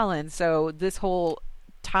for Talon, so this whole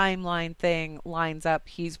timeline thing lines up.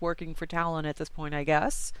 He's working for Talon at this point, I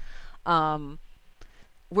guess. We're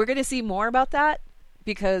going to see more about that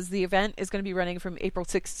because the event is going to be running from April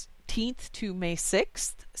 16th to May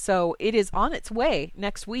 6th. So it is on its way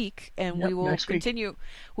next week, and we will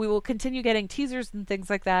continue getting teasers and things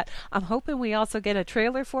like that. I'm hoping we also get a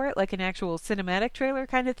trailer for it, like an actual cinematic trailer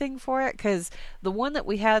kind of thing for it, because the one that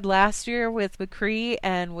we had last year with McCree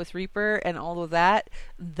and with Reaper and all of that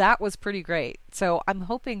was pretty great. So I'm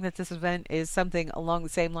hoping that this event is something along the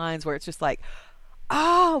same lines where it's just like,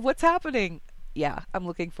 what's happening? Yeah, I'm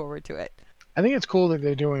looking forward to it. I think it's cool that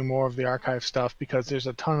they're doing more of the archive stuff because there's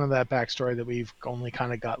a ton of that backstory that we've only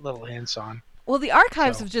kind of got little hints on. Well, the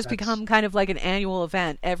archives have just become kind of like an annual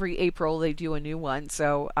event. Every April they do a new one,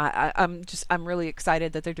 so I'm really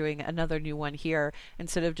excited that they're doing another new one here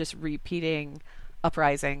instead of just repeating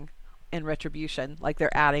Uprising and Retribution. Like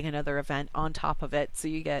they're adding another event on top of it, so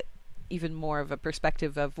you get even more of a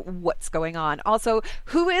perspective of what's going on. Also,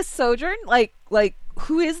 who is Sojourn? Like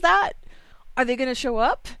who is that? Are they going to show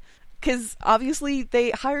up? Because obviously they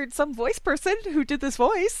hired some voice person who did this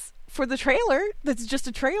voice for the trailer. That's just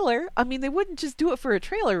a trailer. I mean, they wouldn't just do it for a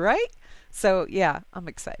trailer, right? So yeah, I'm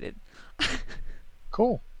excited.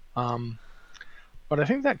 Cool. But I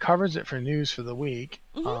think that covers it for news for the week.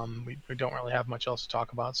 Mm-hmm. We don't really have much else to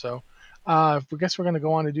talk about, so I guess we're going to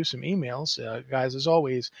go on to do some emails. Guys, as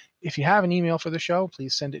always, if you have an email for the show,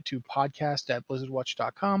 please send it to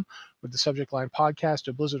podcast@blizzardwatch.com with the subject line podcast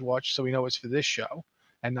or Blizzard Watch so we know it's for this show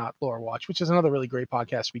and not Lore Watch, which is another really great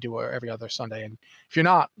podcast we do every other Sunday. And if you're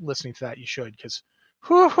not listening to that, you should, because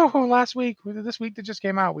this week that just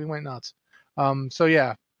came out, we went nuts. So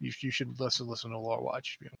yeah, you should listen to Lore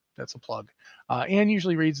Watch. That's a plug. Anne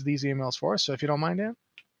usually reads these emails for us, so if you don't mind, Anne.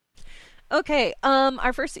 Okay,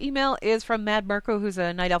 our first email is from Mad Mirko, who's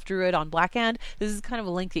a Night Elf Druid on Blackhand. This is kind of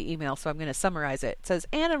a lengthy email, so I'm going to summarize it. It says,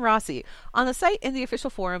 Anne and Rossi, on the site and the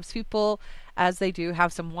official forums, people, as they do,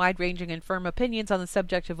 have some wide-ranging and firm opinions on the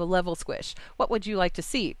subject of a level squish. What would you like to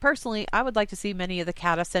see? Personally, I would like to see many of the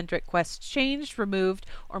kata-centric quests changed, removed,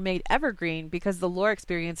 or made evergreen because the lore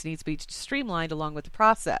experience needs to be streamlined along with the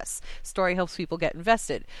process. Story helps people get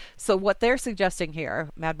invested. So what they're suggesting here,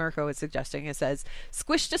 Mad Mirko is suggesting, it says,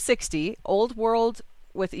 squish to 60, Old World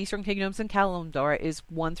with Eastern Kingdoms and Kalimdor is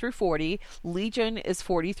 1 through 40, Legion is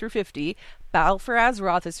 40 through 50, Battle for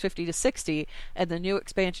Azeroth is 50 to 60, and the new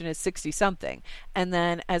expansion is 60 something. And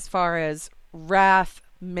then as far as Wrath,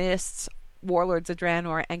 Mists, Warlords of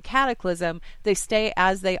Draenor, and Cataclysm, they stay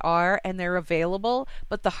as they are and they're available,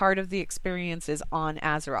 but the heart of the experience is on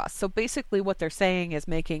Azeroth. So basically what they're saying is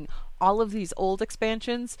making all of these old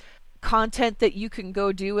expansions content that you can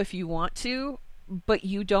go do if you want to, but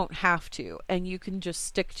you don't have to, and you can just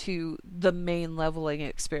stick to the main leveling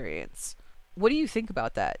experience. What do you think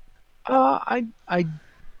about that? I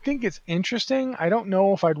think it's interesting. I don't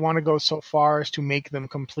know if I'd want to go so far as to make them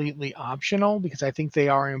completely optional, because I think they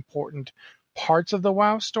are important parts of the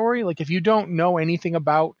WoW story. Like, if you don't know anything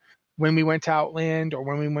about when we went to Outland or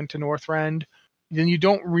when we went to Northrend, then you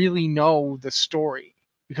don't really know the story,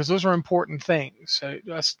 because those are important things.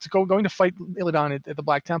 Going to fight Illidan at the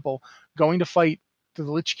Black Temple, going to fight the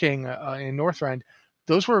Lich King in Northrend,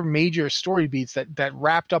 those were major story beats that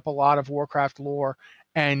wrapped up a lot of Warcraft lore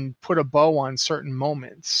and put a bow on certain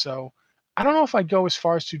moments. So I don't know if I'd go as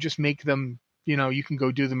far as to just make them, you can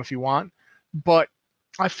go do them if you want. But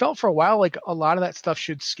I felt for a while like a lot of that stuff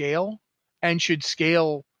should scale, and should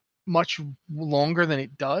scale much longer than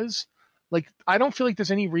it does. Like, I don't feel like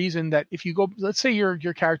there's any reason that if you go, let's say your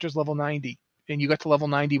character's level 90 and you got to level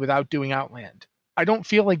 90 without doing Outland. I don't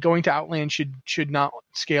feel like going to Outland should not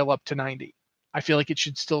scale up to 90. I feel like it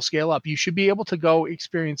should still scale up. You should be able to go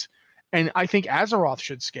experience, and I think Azeroth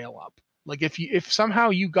should scale up. Like, if somehow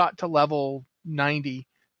you got to level 90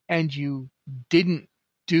 and you didn't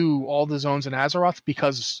do all the zones in Azeroth,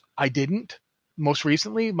 because I didn't most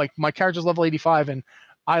recently, like my character's level 85 and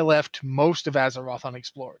I left most of Azeroth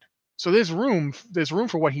unexplored. So there's room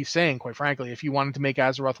for what he's saying, quite frankly. If you wanted to make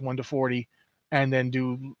Azeroth 1 to 40 and then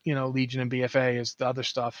do, Legion and BFA as the other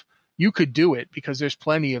stuff. You could do it because there's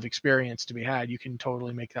plenty of experience to be had. You can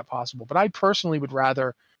totally make that possible. But I personally would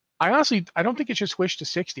rather, I don't think it should switch to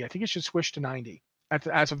 60. I think it should switch to 90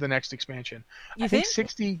 as of the next expansion. You I think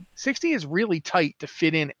 60 is really tight to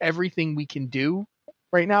fit in everything we can do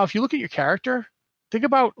right now. If you look at your character, think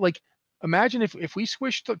about, like, imagine if we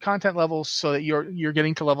switched the content levels so that you're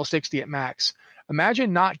getting to level 60 at max.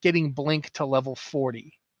 Imagine not getting Blink to level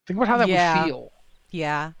 40. Think about how that would feel.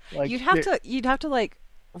 Yeah. Like, you'd have to like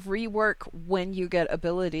rework when you get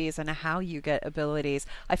abilities and how you get abilities.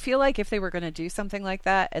 I feel like if they were going to do something like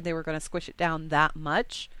that and they were going to squish it down that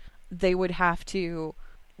much, they would have to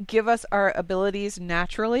give us our abilities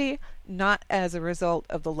naturally, not as a result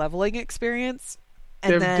of the leveling experience,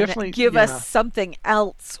 and then give us something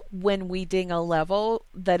else when we ding a level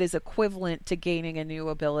that is equivalent to gaining a new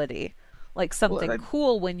ability. Like something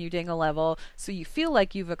cool when you ding a level, so you feel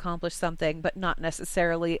like you've accomplished something, but not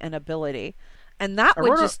necessarily an ability. And that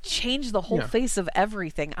would just change the whole face of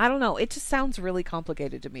everything. I don't know. It just sounds really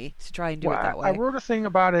complicated to me to try and do it that way. I wrote a thing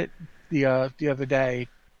about it the other day,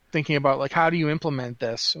 thinking about, like, how do you implement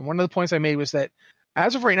this? And one of the points I made was that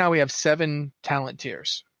as of right now, we have 7 talent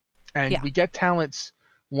tiers. And we get talents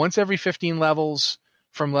once every 15 levels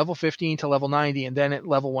from level 15 to level 90. And then at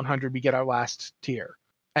level 100, we get our last tier.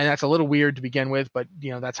 And that's a little weird to begin with, but,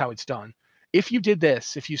 that's how it's done. If you did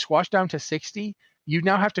this, if you squash down to 60, you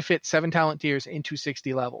now have to fit 7 talent tiers into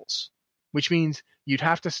 60 levels, which means you'd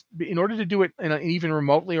have to, in order to do it in an even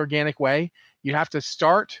remotely organic way, you'd have to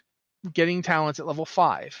start getting talents at level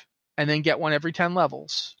 5 and then get one every 10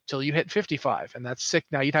 levels till you hit 55. And that's 6.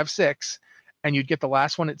 Now you'd have 6 and you'd get the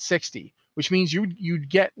last one at 60, which means you'd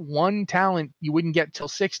get one talent you wouldn't get till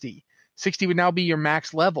 60. 60 would now be your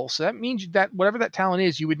max level. So that means that whatever that talent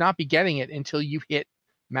is, you would not be getting it until you hit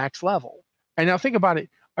max level. And now think about it.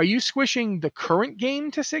 Are you squishing the current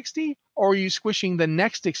game to 60, or are you squishing the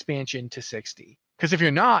next expansion to 60? Because if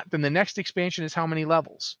you're not, then the next expansion is how many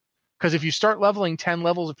levels? Because if you start leveling 10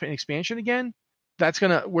 levels of an expansion again,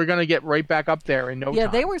 we're gonna get right back up there in no time. Yeah,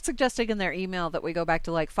 they were suggesting in their email that we go back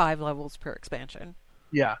to like 5 levels per expansion.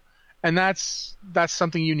 Yeah. And that's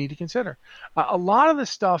something you need to consider. A lot of the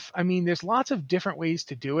stuff, I mean, there's lots of different ways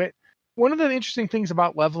to do it. One of the interesting things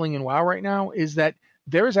about leveling in WoW right now is that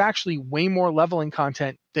there is actually way more leveling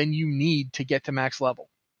content than you need to get to max level.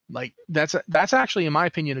 Like, that's actually, in my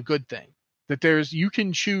opinion, a good thing. That you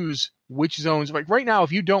can choose which zones. Like right now,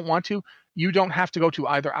 if you don't want to, you don't have to go to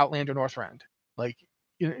either Outland or Northrend. Like,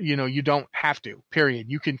 you don't have to, period.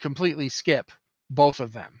 You can completely skip both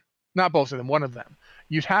of them. Not both of them, one of them.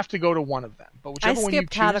 You'd have to go to one of them. But whichever one you choose. I skip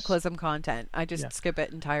Cataclysm content. I just skip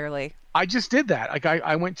it entirely. I just did that. Like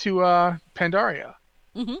I went to Pandaria.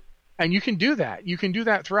 Mm-hmm. And you can do that. You can do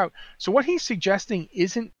that throughout. So what he's suggesting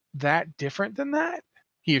isn't that different than that.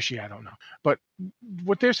 He or she, I don't know. But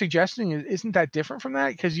what they're suggesting isn't that different from that.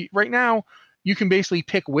 Because right now, you can basically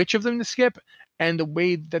pick which of them to skip. And the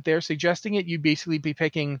way that they're suggesting it, you'd basically be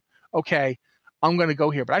picking, okay, I'm going to go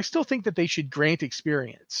here. But I still think that they should grant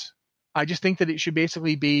experience. I just think that it should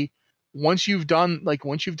basically be once you've done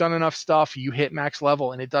enough stuff, you hit max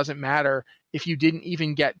level, and it doesn't matter if you didn't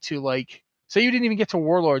even get to, like, say you didn't even get to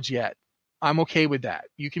Warlords yet. I'm okay with that.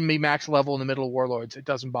 You can be max level in the middle of Warlords. It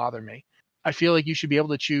doesn't bother me. I feel like you should be able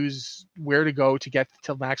to choose where to go to get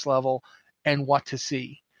to max level and what to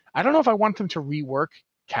see. I don't know if I want them to rework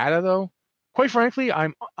Kata though. Quite frankly,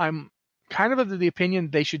 I'm kind of the opinion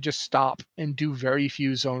they should just stop and do very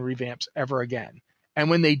few zone revamps ever again. And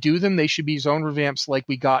when they do them, they should be zone revamps like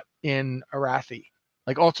we got in Arathi.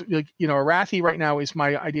 Arathi right now is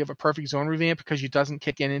my idea of a perfect zone revamp because it doesn't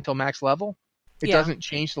kick in until max level. It doesn't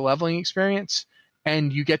change the leveling experience,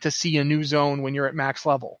 and you get to see a new zone when you're at max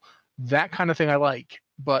level. That kind of thing I like.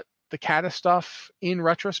 But the Kata stuff, in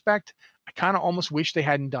retrospect, I kind of almost wish they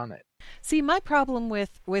hadn't done it. See, my problem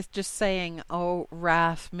with just saying, oh,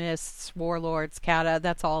 Wrath, Mists, Warlords, Kata,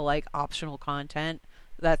 that's all like optional content.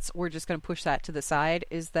 We're just going to push that to the side,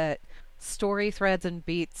 is that story threads and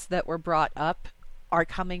beats that were brought up are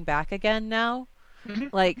coming back again now. Mm-hmm.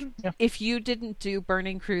 Like, if you didn't do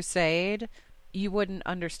Burning Crusade, you wouldn't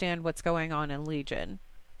understand what's going on in Legion.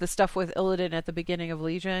 The stuff with Illidan at the beginning of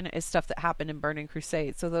Legion is stuff that happened in Burning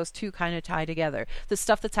Crusade, so those two kind of tie together. The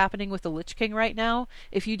stuff that's happening with the Lich King right now,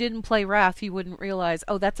 if you didn't play Wrath, you wouldn't realize,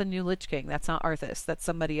 oh, that's a new Lich King. That's not Arthas. That's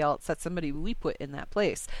somebody else. That's somebody we put in that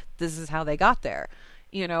place. This is how they got there.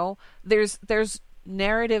 There's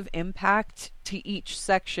narrative impact to each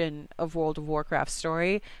section of World of Warcraft's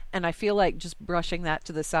story, and I feel like just brushing that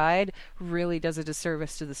to the side really does a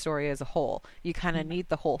disservice to the story as a whole. You kind of need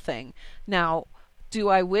the whole thing. Now, Do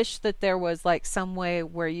I wish that there was like some way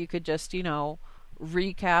where you could just,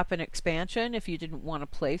 recap an expansion if you didn't want to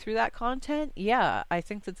play through that content? Yeah, I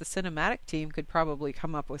think that the cinematic team could probably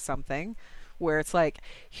come up with something where it's like,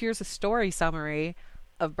 here's a story summary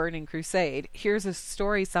of Burning Crusade. Here's a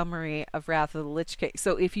story summary of Wrath of the Lich King.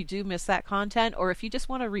 So if you do miss that content, or if you just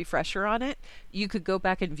want a refresher on it, you could go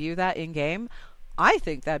back and view that in game. I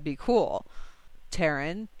think that'd be cool.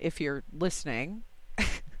 Taryn, if you're listening,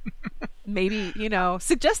 maybe,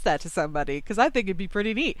 suggest that to somebody, because I think it'd be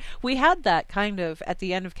pretty neat. We had that kind of at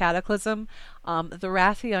the end of Cataclysm. The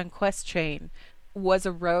Wrathion quest chain was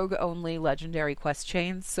a rogue-only legendary quest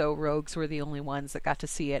chain, so rogues were the only ones that got to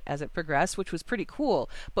see it as it progressed, which was pretty cool.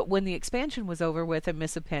 But when the expansion was over with and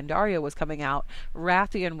Mists of Pandaria was coming out,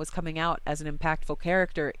 Wrathion was coming out as an impactful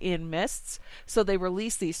character in Mists, so they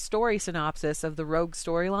released these story synopsis of the rogue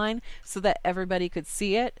storyline so that everybody could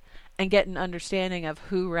see it and get an understanding of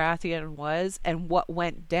who Wrathion was and what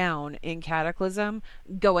went down in Cataclysm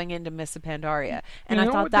going into Mists of Pandaria. And I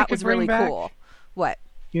thought that was really cool. What?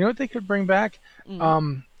 You know what they could bring back?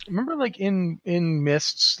 Remember, like in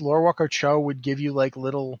Mists, Lorewalker Cho would give you like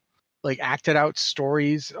little, like acted out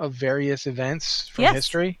stories of various events from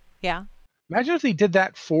history. Yeah. Imagine if they did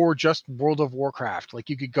that for just World of Warcraft. Like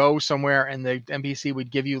you could go somewhere and the NPC would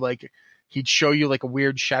give you like, he'd show you like a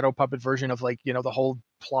weird shadow puppet version of like, the whole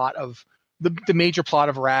plot of the major plot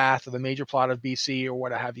of Wrath or the major plot of BC or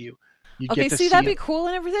what have you. Okay, see, that'd be cool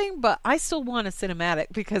and everything, but I still want a cinematic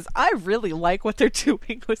because I really like what they're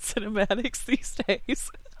doing with cinematics these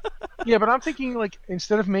days. Yeah, but I'm thinking like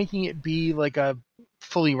instead of making it be like a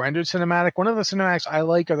fully rendered cinematic, one of the cinematics I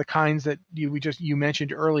like are the kinds that you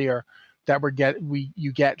mentioned earlier that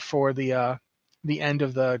you get for the end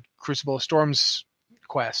of the Crucible of Storms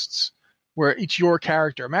quests, where it's your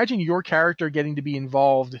character. Imagine your character getting to be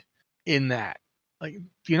involved in that. Like,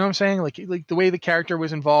 you know what I'm saying? Like the way the character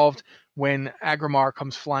was involved when Agrimar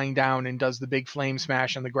comes flying down and does the big flame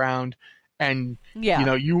smash on the ground, and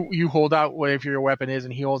you hold out whatever your weapon is,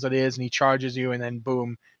 and he holds it is, and he charges you, and then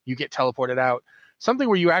boom, you get teleported out. Something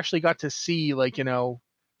where you actually got to see, like,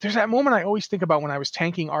 there's that moment I always think about when I was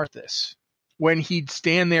tanking Arthas, when he'd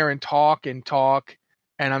stand there and talk, and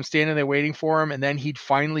I'm standing there waiting for him, and then he'd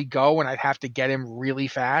finally go, and I'd have to get him really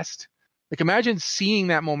fast. Like, imagine seeing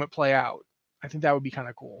that moment play out. I think that would be kind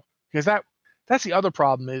of cool, because that's the other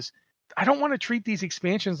problem is I don't want to treat these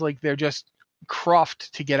expansions like they're just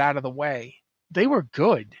cruft to get out of the way. They were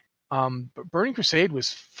good. But Burning Crusade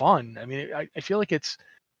was fun. I mean, I feel like it's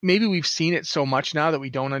maybe we've seen it so much now that we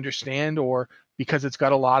don't understand, or because it's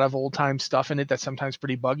got a lot of old time stuff in it that's sometimes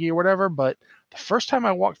pretty buggy or whatever. But the first time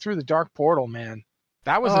I walked through the Dark Portal, man,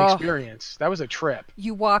 that was an experience. That was a trip.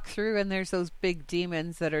 You walk through and there's those big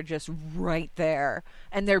demons that are just right there.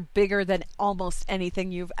 And they're bigger than almost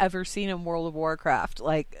anything you've ever seen in World of Warcraft.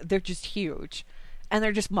 Like, they're just huge. And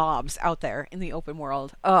they're just mobs out there in the open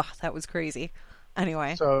world. Ugh, that was crazy.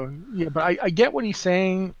 Anyway. So, yeah, but I get what he's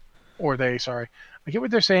saying. I get what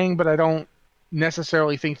they're saying, but I don't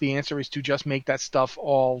necessarily think the answer is to just make that stuff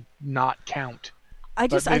all not count. I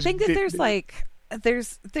think that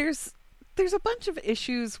there's a bunch of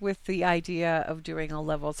issues with the idea of doing a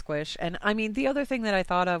level squish. And I mean, the other thing that I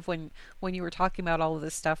thought of when you were talking about all of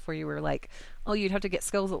this stuff where you were like, oh, you'd have to get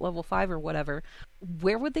skills at level 5 or whatever,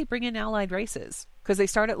 where would they bring in allied races? Because they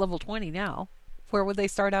start at level 20 now. Where would they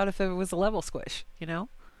start out if it was a level squish,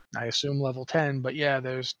 I assume level 10, but yeah,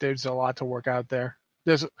 there's a lot to work out there.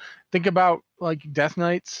 Think about like Death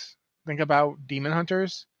Knights, think about Demon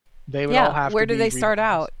Hunters. They would all have where to do they start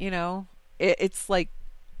out, It's like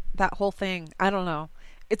that whole thing. I don't know.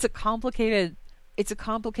 It's a complicated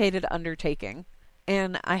undertaking.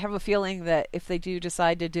 And I have a feeling that if they do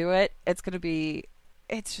decide to do it, it's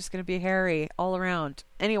just going to be hairy all around.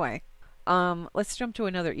 Anyway, let's jump to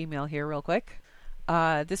another email here real quick.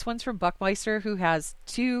 This one's from Buckmeister, who has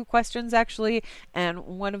 2 questions actually, and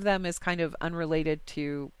one of them is kind of unrelated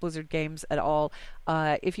to Blizzard games at all.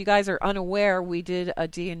 If you guys are unaware, we did a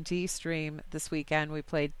D&D stream this weekend. We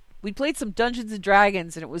played some Dungeons and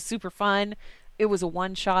Dragons, and it was super fun. It was a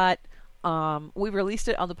one-shot. We released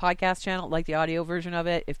it on the podcast channel, like the audio version of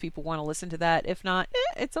it, if people want to listen to that. If not,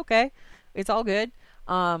 it's okay. It's all good.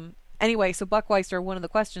 Anyway, so Buckweister, one of the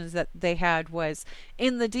questions that they had was,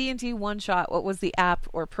 in the D&D one-shot, what was the app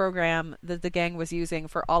or program that the gang was using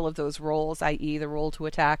for all of those roles, i.e. the roll to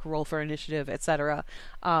attack, roll for initiative, etc.?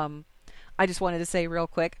 I just wanted to say real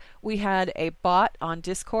quick, we had a bot on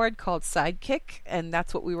Discord called Sidekick, and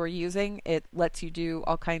that's what we were using. It lets you do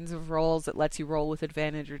all kinds of rolls. It lets you roll with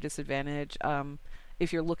advantage or disadvantage.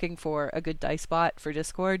 If you're looking for a good dice bot for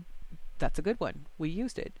Discord, that's a good one. We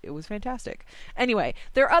used it. It was fantastic. Anyway,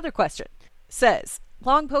 their other question. says,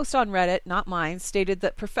 long post on Reddit, not mine, stated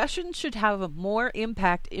that professions should have a more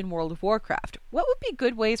impact in World of Warcraft. What would be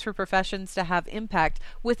good ways for professions to have impact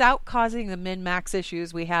without causing the min-max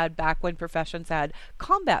issues we had back when professions had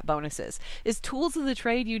combat bonuses? Is tools of the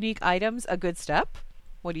trade unique items a good step?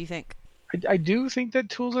 What do you think? I do think that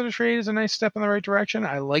tools of the trade is a nice step in the right direction.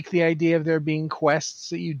 I like the idea of there being quests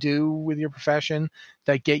that you do with your profession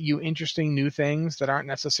that get you interesting new things that aren't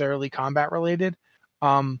necessarily combat related.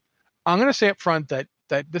 I'm going to say up front that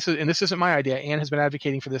this isn't my idea. Anne has been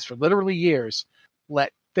advocating for this for literally years.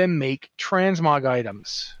 Let them make transmog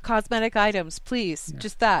items. Cosmetic items, please. Yeah.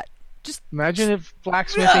 Just that. Just imagine if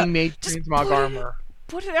blacksmithing made transmog armor.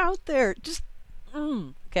 Put it out there. Just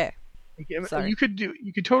okay. Sorry. You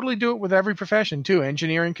could totally do it with every profession too.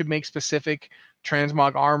 Engineering could make specific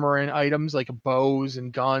transmog armor and items like bows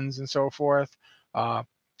and guns and so forth.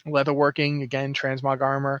 Leatherworking, again, transmog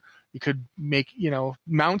armor. You could make,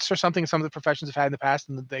 mounts or something some of the professions have had in the past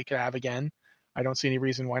and that they could have again. I don't see any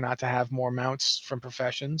reason why not to have more mounts from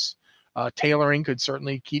professions. Tailoring could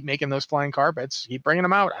certainly keep making those flying carpets. Keep bringing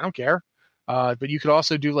them out. I don't care. But you could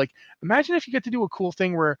also do imagine if you get to do a cool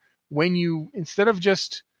thing where when you, instead of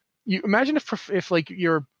just, you imagine if like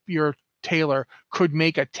your tailor could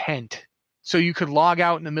make a tent so you could log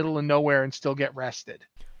out in the middle of nowhere and still get rested.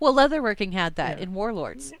 Well, leatherworking had that in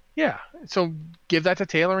Warlords. Yeah, so give that to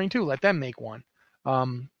tailoring too. Let them make one.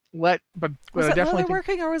 Was that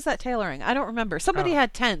leatherworking or was that tailoring? I don't remember. Somebody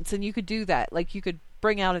had tents and you could do that. Like you could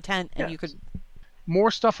bring out a tent and you could. More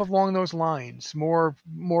stuff along those lines. More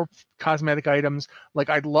cosmetic items. Like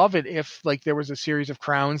I'd love it if there was a series of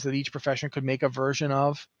crowns that each profession could make a version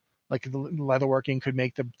of. Like the leatherworking could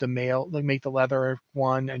make the mail, make the leather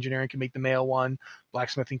one. Engineering can make the mail one.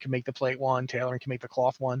 Blacksmithing can make the plate one. Tailoring can make the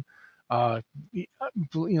cloth one.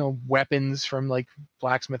 Weapons from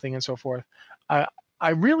blacksmithing and so forth. I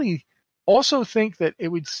really also think that it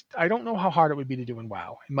would. I don't know how hard it would be to do in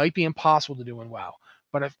WoW. It might be impossible to do in WoW,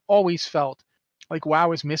 but I've always felt like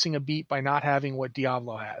WoW is missing a beat by not having what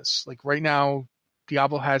Diablo has. Like right now,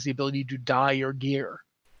 Diablo has the ability to dye your gear.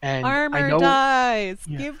 And armor dyes.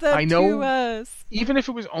 Yeah, give them to us. Even if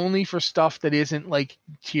it was only for stuff that isn't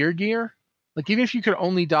tier gear, even if you could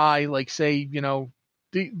only dye, we're going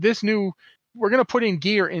to put in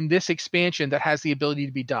gear in this expansion that has the ability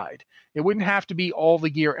to be dyed. It wouldn't have to be all the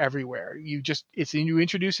gear everywhere. You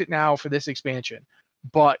introduce it now for this expansion,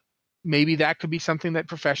 but maybe that could be something that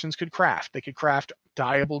professions could craft. They could craft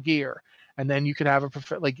dyeable gear, and then you could have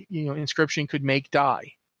Inscription could make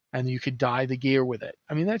dye. And you could dye the gear with it.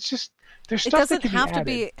 I mean, that's just there's stuff that can be added. It doesn't have to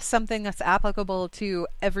be something that's applicable to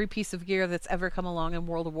every piece of gear that's ever come along in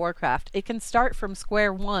World of Warcraft. It can start from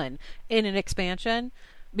square one in an expansion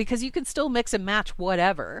because you can still mix and match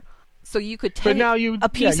whatever. So you could take a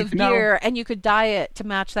piece of gear and you could dye it to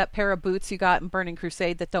match that pair of boots you got in Burning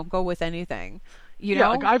Crusade that don't go with anything.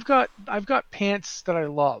 I've got pants that I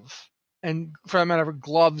love, and for that matter,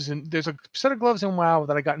 gloves. And there's a set of gloves in WoW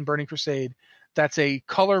that I got in Burning Crusade. That's a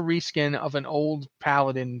color reskin of an old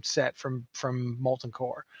Paladin set from Molten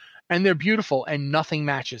Core. And they're beautiful, and nothing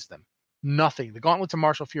matches them. Nothing. The Gauntlets of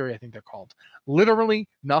Martial Fury, I think they're called. Literally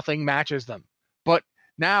nothing matches them. But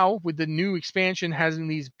now, with the new expansion having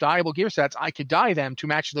these dyeable gear sets, I could dye them to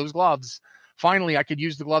match those gloves. Finally, I could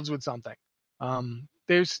use the gloves with something.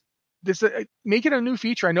 There's this make it a new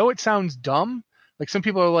feature. I know it sounds dumb. Some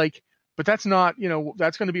people are like, but that's not,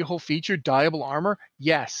 that's going to be a whole feature, dyeable armor.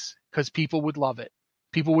 Yes. Because people would love it.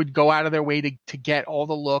 People would go out of their way to get all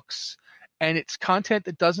the looks. And it's content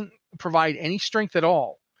that doesn't provide any strength at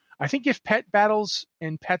all. I think if pet battles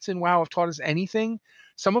and pets in WoW have taught us anything,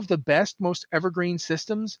 some of the best, most evergreen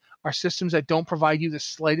systems are systems that don't provide you the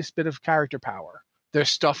slightest bit of character power. There's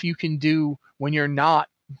stuff you can do when you're not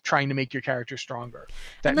trying to make your character stronger.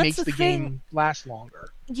 That makes the game last longer.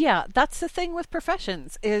 Yeah, that's the thing with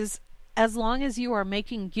professions is as long as you are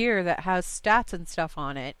making gear that has stats and stuff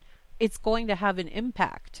on it, it's going to have an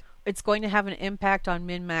impact. It's going to have an impact on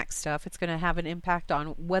min-max stuff. It's going to have an impact on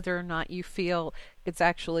whether or not you feel it's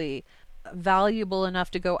actually valuable enough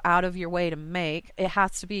to go out of your way to make. It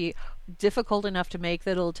has to be difficult enough to make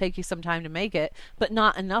that it'll take you some time to make it, but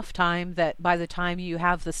not enough time that by the time you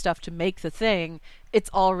have the stuff to make the thing, it's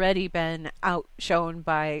already been outshone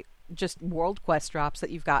by just world quest drops that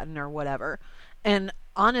you've gotten or whatever. And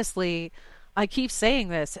honestly, I keep saying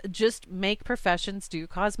this, just make professions do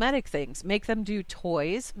cosmetic things. Make them do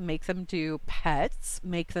toys, make them do pets,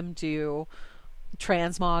 make them do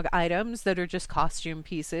transmog items that are just costume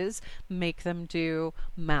pieces, make them do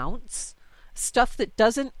mounts. Stuff that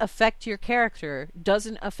doesn't affect your character,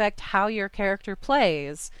 doesn't affect how your character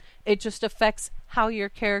plays. It just affects how your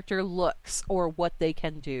character looks or what they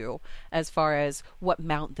can do, as far as what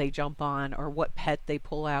mount they jump on or what pet they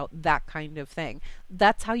pull out, that kind of thing.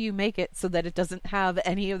 That's how you make it so that it doesn't have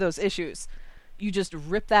any of those issues. You just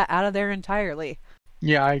rip that out of there entirely.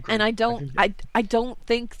 Yeah, I agree. And I don't think I don't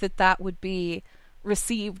think that that would be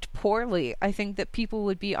received poorly. I think that people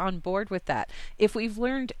would be on board with that. If we've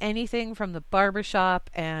learned anything from the barbershop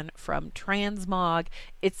and from Transmog,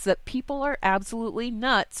 it's that people are absolutely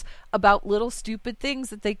nuts about little stupid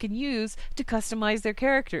things that they can use to customize their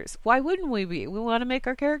characters. Why wouldn't we be? We want to make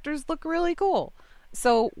our characters look really cool.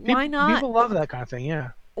 So why not? People love that kind of thing,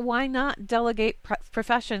 yeah. Why not delegate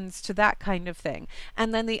professions to that kind of thing?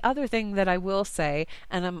 And then the other thing that I will say,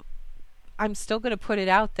 and I'm still going to put it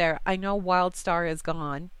out there. I know WildStar is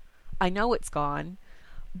gone. I know it's gone,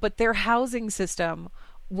 but their housing system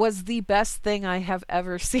was the best thing I have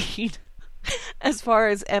ever seen as far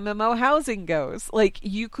as MMO housing goes. Like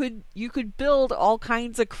you could build all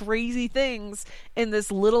kinds of crazy things in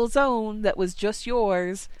this little zone that was just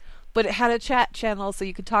yours, but it had a chat channel so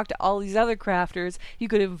you could talk to all these other crafters. You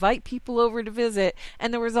could invite people over to visit,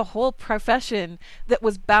 and there was a whole profession that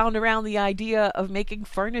was bound around the idea of making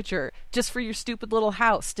furniture just for your stupid little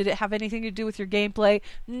house. Did it have anything to do with your gameplay?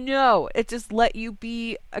 No, it just let you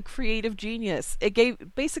be a creative genius.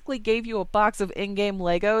 It basically gave you a box of in-game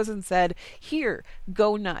Legos and said, "Here,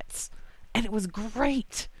 go nuts." And it was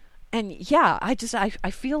great. And yeah,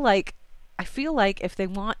 I feel like if they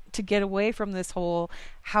want to get away from this whole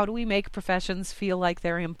how do we make professions feel like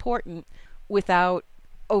they're important without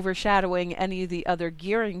overshadowing any of the other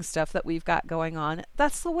gearing stuff that we've got going on,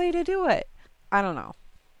 that's the way to do it. I don't know.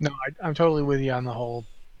 No, I'm totally with you on the whole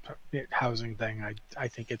housing thing. I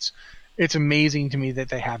think it's amazing to me that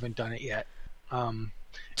they haven't done it yet.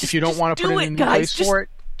 If you don't want to put in a new place for it,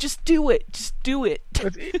 just do it. Just do it.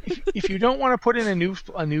 if you don't want to put in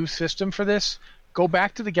a new system for this, go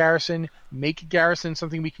back to the garrison, make a garrison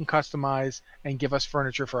something we can customize, and give us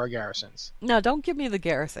furniture for our garrisons. No, don't give me the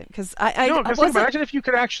garrison, because imagine if you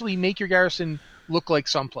could actually make your garrison look like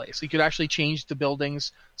someplace. You could actually change the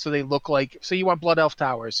buildings so they look like. Say you want Blood Elf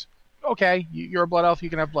Towers. Okay, you're a Blood Elf, you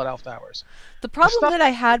can have Blood Elf Towers. The problem that I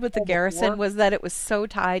had with the garrison was that it was so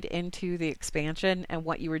tied into the expansion and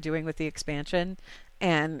what you were doing with the expansion,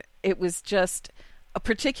 and it was just.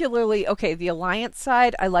 Particularly, okay, the Alliance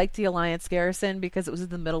side, I liked the Alliance garrison because it was in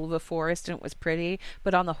the middle of a forest and it was pretty.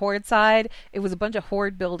 But on the Horde side, it was a bunch of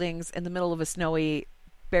Horde buildings in the middle of a snowy,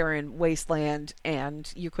 barren wasteland, and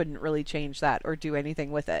you couldn't really change that or do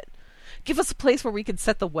anything with it. Give us a place where we can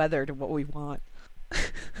set the weather to what we want.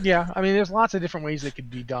 Yeah, I mean, there's lots of different ways that could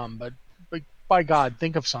be done, but by God,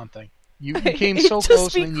 think of something. You came so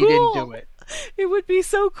close and you didn't do it. It would be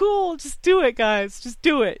so cool. Just do it, guys. Just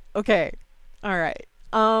do it. Okay. All right.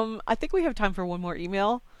 I think we have time for one more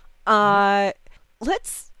email.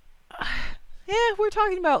 Let's. We're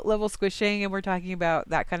talking about level squishing and we're talking about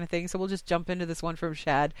that kind of thing, so we'll just jump into this one from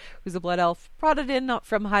Shad, who's a Blood Elf, brought it in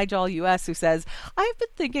from Highjaw US, who says, I've been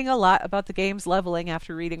thinking a lot about the game's leveling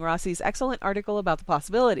after reading Rossi's excellent article about the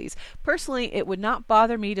possibilities. Personally, it would not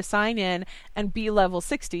bother me to sign in and be level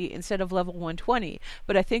 60 instead of level 120,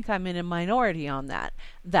 but I think I'm in a minority on that.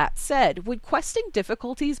 That said, would questing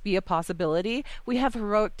difficulties be a possibility? We have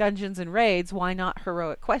heroic dungeons and raids, why not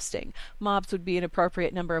heroic questing? Mobs would be an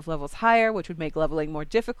appropriate number of levels higher, which would make leveling more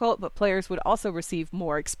difficult, but players would also receive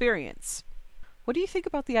more experience. What do you think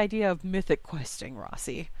about the idea of mythic questing,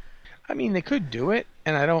 Rossi? I mean, they could do it,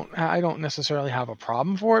 and I don't necessarily have a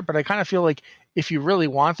problem for it, but I kind of feel like if you really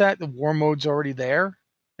want that, the war mode's already there.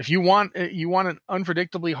 If you want an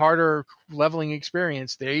unpredictably harder leveling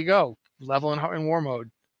experience, there you go, level in war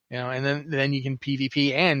mode, and then you can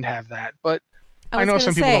PvP and have that. But I know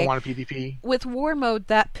some people don't want a PvP. With war mode,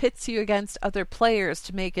 that pits you against other players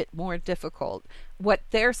to make it more difficult. What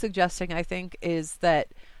they're suggesting, I think, is that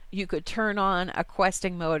you could turn on a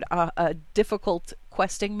questing mode, a difficult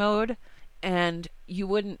questing mode, and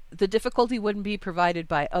the difficulty wouldn't be provided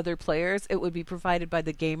by other players. It would be provided by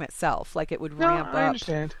the game itself. Like it would ramp up. I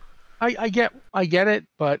understand. I get it,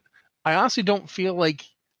 but I honestly don't feel like.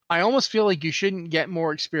 I almost feel like you shouldn't get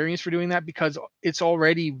more experience for doing that because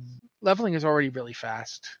leveling is already really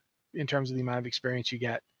fast in terms of the amount of experience you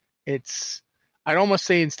get. I'd almost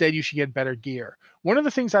say instead you should get better gear. One of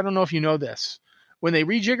the things, I don't know if you know this, when they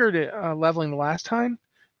rejiggered leveling the last time,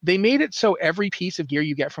 they made it so every piece of gear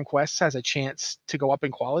you get from quests has a chance to go up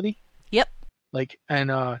in quality. Yep.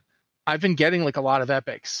 I've been getting a lot of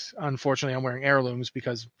epics. Unfortunately, I'm wearing heirlooms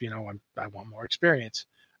because, I want more experience.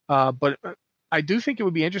 But I do think it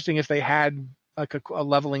would be interesting if they had a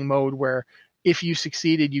leveling mode where if you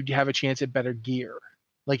succeeded, you'd have a chance at better gear.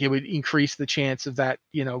 Like it would increase the chance of that,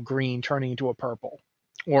 green turning into a purple,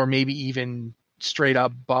 or maybe even straight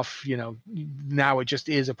up buff, now it just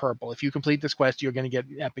is a purple. If you complete this quest, you're going to get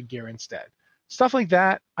epic gear instead. Stuff like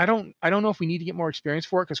that. I don't know if we need to get more experience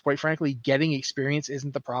for it, because quite frankly, getting experience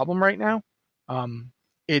isn't the problem right now.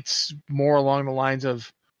 It's more along the lines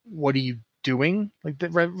of, what are you doing, like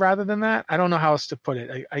that, rather than that. I don't know how else to put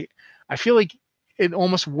it. I feel like it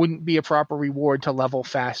almost wouldn't be a proper reward to level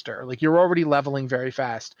faster. Like, you're already leveling very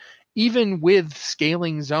fast. Even with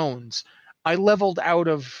scaling zones, I leveled out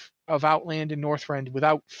of Outland and Northrend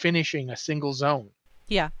without finishing a single zone.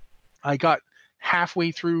 Yeah. I got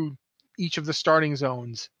halfway through each of the starting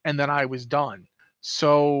zones and then I was done.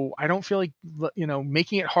 So I don't feel like,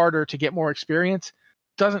 making it harder to get more experience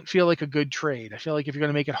doesn't feel like a good trade. I feel like if you're going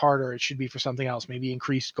to make it harder, it should be for something else. Maybe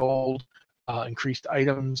increased gold, increased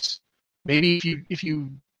items. Maybe if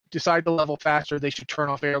you decide to level faster, they should turn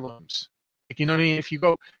off heirlooms. Like, you know what I mean? If you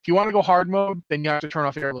want to go hard mode, then you have to turn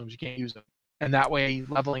off heirlooms. You can't use them. And that way,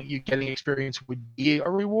 getting experience would be a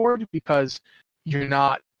reward, because you're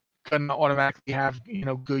not going to automatically have,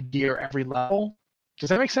 good gear every level. Does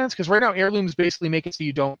that make sense? Because right now, heirlooms basically make it so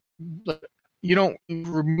you don't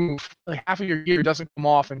remove, like, half of your gear doesn't come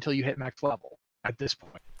off until you hit max level at this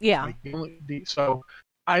point. Yeah. So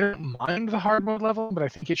I don't mind the hard mode level, but I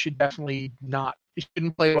think it should definitely not. It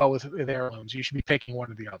shouldn't play well with heirlooms. You should be picking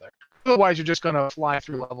one or the other. Otherwise, you're just going to fly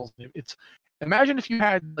through levels. Imagine if you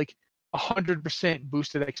had like 100%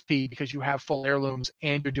 boosted XP because you have full heirlooms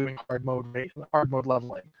and you're doing hard mode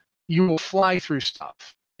leveling. You will fly through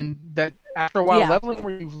stuff, and that after a while, leveling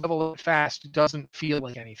where you level fast doesn't feel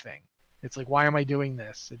like anything. It's like, why am I doing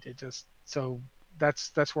this? It just, so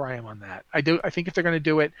that's where I am on that. I think if they're going to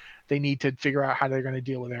do it, they need to figure out how they're going to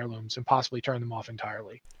deal with heirlooms and possibly turn them off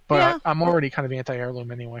entirely. But I'm already kind of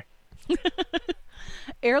anti-heirloom anyway.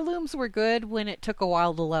 Heirlooms were good when it took a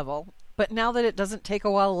while to level, but now that it doesn't take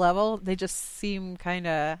a while to level, they just seem kind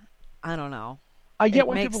of, I don't know. I get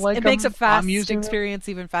why people like them. It makes a fast experience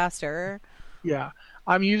even faster. Yeah,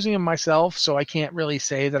 I'm using them myself, so I can't really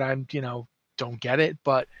say that I'm, don't get it.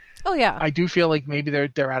 But I do feel like maybe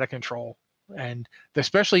they're out of control, and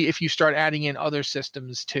especially if you start adding in other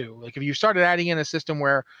systems too. Like if you started adding in a system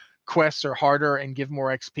where quests are harder and give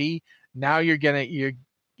more XP, now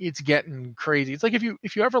it's getting crazy. It's like if you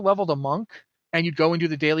ever leveled a monk and you'd go and do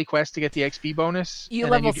the daily quest to get the XP bonus. You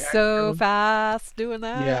level so fast doing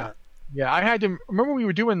that. Yeah. I had to remember we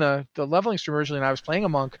were doing the leveling stream originally, and I was playing a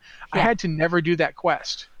monk. I had to never do that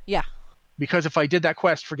quest. Yeah. Because if I did that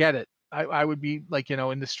quest, forget it. I would be like,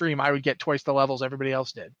 in the stream, I would get twice the levels everybody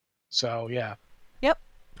else did. So yeah. Yep.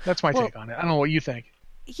 That's my take on it. I don't know what you think.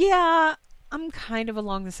 Yeah, I'm kind of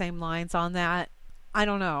along the same lines on that. I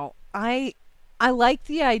don't know. I like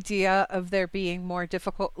the idea of there being more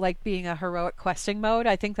difficult, like being a heroic questing mode.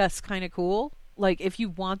 I think that's kind of cool. Like if you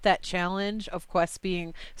want that challenge of quests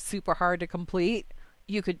being super hard to complete,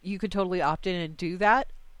 you could totally opt in and do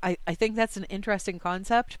that. I think that's an interesting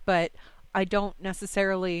concept, but I don't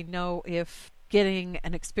necessarily know if getting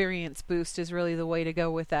an experience boost is really the way to go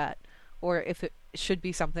with that, or if it should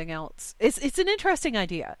be something else. It's an interesting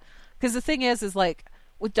idea, because the thing is like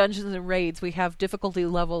with Dungeons and Raids, we have difficulty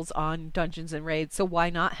levels on Dungeons and Raids, so why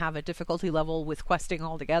not have a difficulty level with questing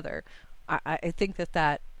altogether? I think that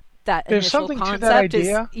there's initial something concept to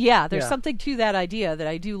that idea. There's something to that idea that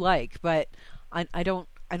I do like, but I don't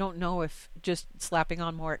know if just slapping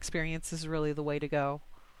on more experience is really the way to go.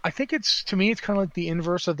 I think to me, it's kind of like the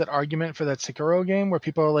inverse of that argument for that Sekiro game where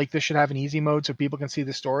people are like, this should have an easy mode so people can see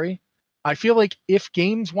the story. I feel like if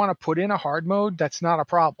games want to put in a hard mode, that's not a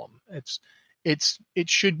problem. It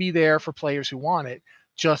should be there for players who want it.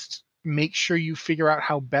 Just make sure you figure out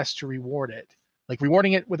how best to reward it. Like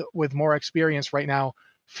rewarding it with more experience right now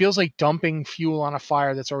feels like dumping fuel on a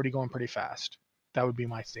fire that's already going pretty fast. That would be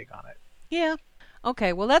my take on it. Yeah.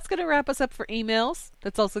 Okay, well, that's going to wrap us up for emails.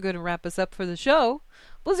 That's also going to wrap us up for the show.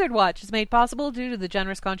 Blizzard Watch is made possible due to the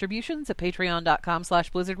generous contributions at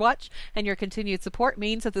patreon.com/BlizzardWatch, and your continued support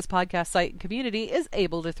means that this podcast site and community is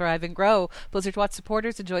able to thrive and grow. Blizzard Watch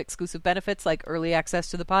supporters enjoy exclusive benefits like early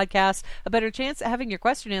access to the podcast, a better chance at having your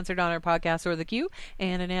question answered on our podcast or the queue,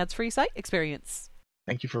 and an ads-free site experience.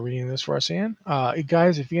 Thank you for reading this for us, Ian.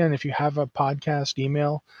 Guys, if you have a podcast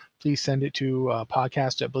email, please send it to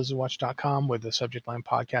podcast@blizzardwatch.com with the subject line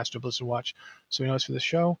podcast or Blizzard Watch, so we know it's for the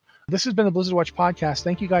show. This has been the Blizzard Watch podcast.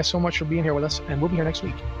 Thank you guys so much for being here with us, and we'll be here next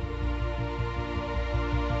week.